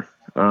blank here.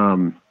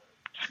 Sean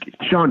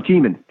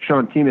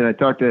Tiemann. I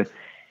talked to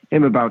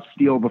him about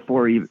Steele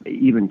before he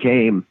even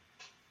came.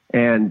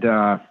 And,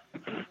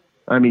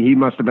 he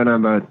must have been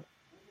on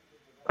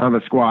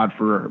the squad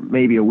for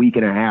maybe a week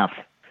and a half.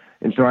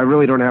 And so I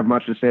really don't have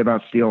much to say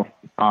about Steele,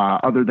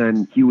 other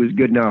than he was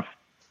good enough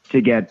to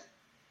get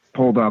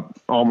pulled up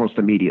almost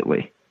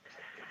immediately.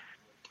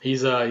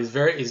 He's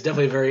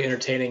definitely a very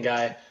entertaining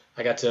guy.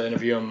 I got to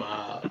interview him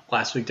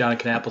last week down in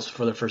Kannapolis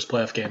for their first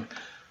playoff game.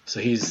 So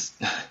he's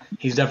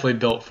definitely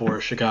built for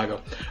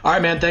Chicago. All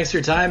right, man. Thanks for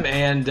your time,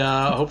 and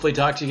hopefully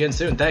talk to you again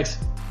soon. Thanks.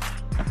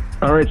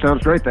 All right,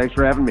 sounds great. Thanks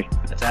for having me.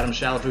 That's Adam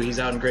Chalifoux. He's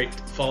out in Great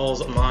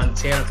Falls,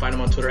 Montana. Find him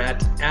on Twitter at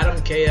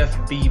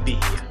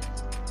AdamKFBB.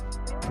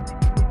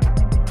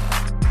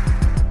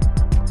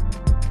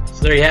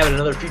 So there you have it,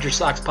 another Future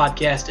Sox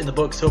podcast in the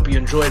books. Hope you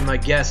enjoyed my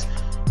guests,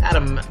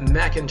 Adam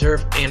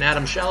McInturff and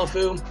Adam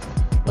Chalifoux.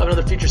 We'll have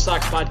another Future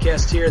Sox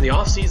podcast here. The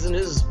offseason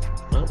is,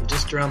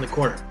 just around the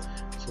corner.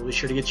 So we'll be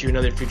sure to get you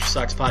another Future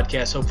Sox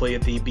podcast, hopefully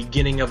at the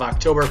beginning of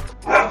October.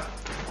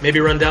 Maybe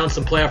run down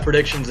some playoff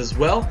predictions as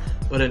well.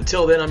 But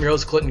until then, I'm your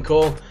host, Clinton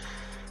Cole.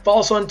 Follow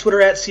us on Twitter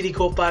at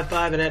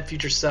CDCole55 and at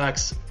Future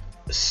Sox.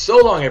 So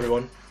long,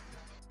 everyone.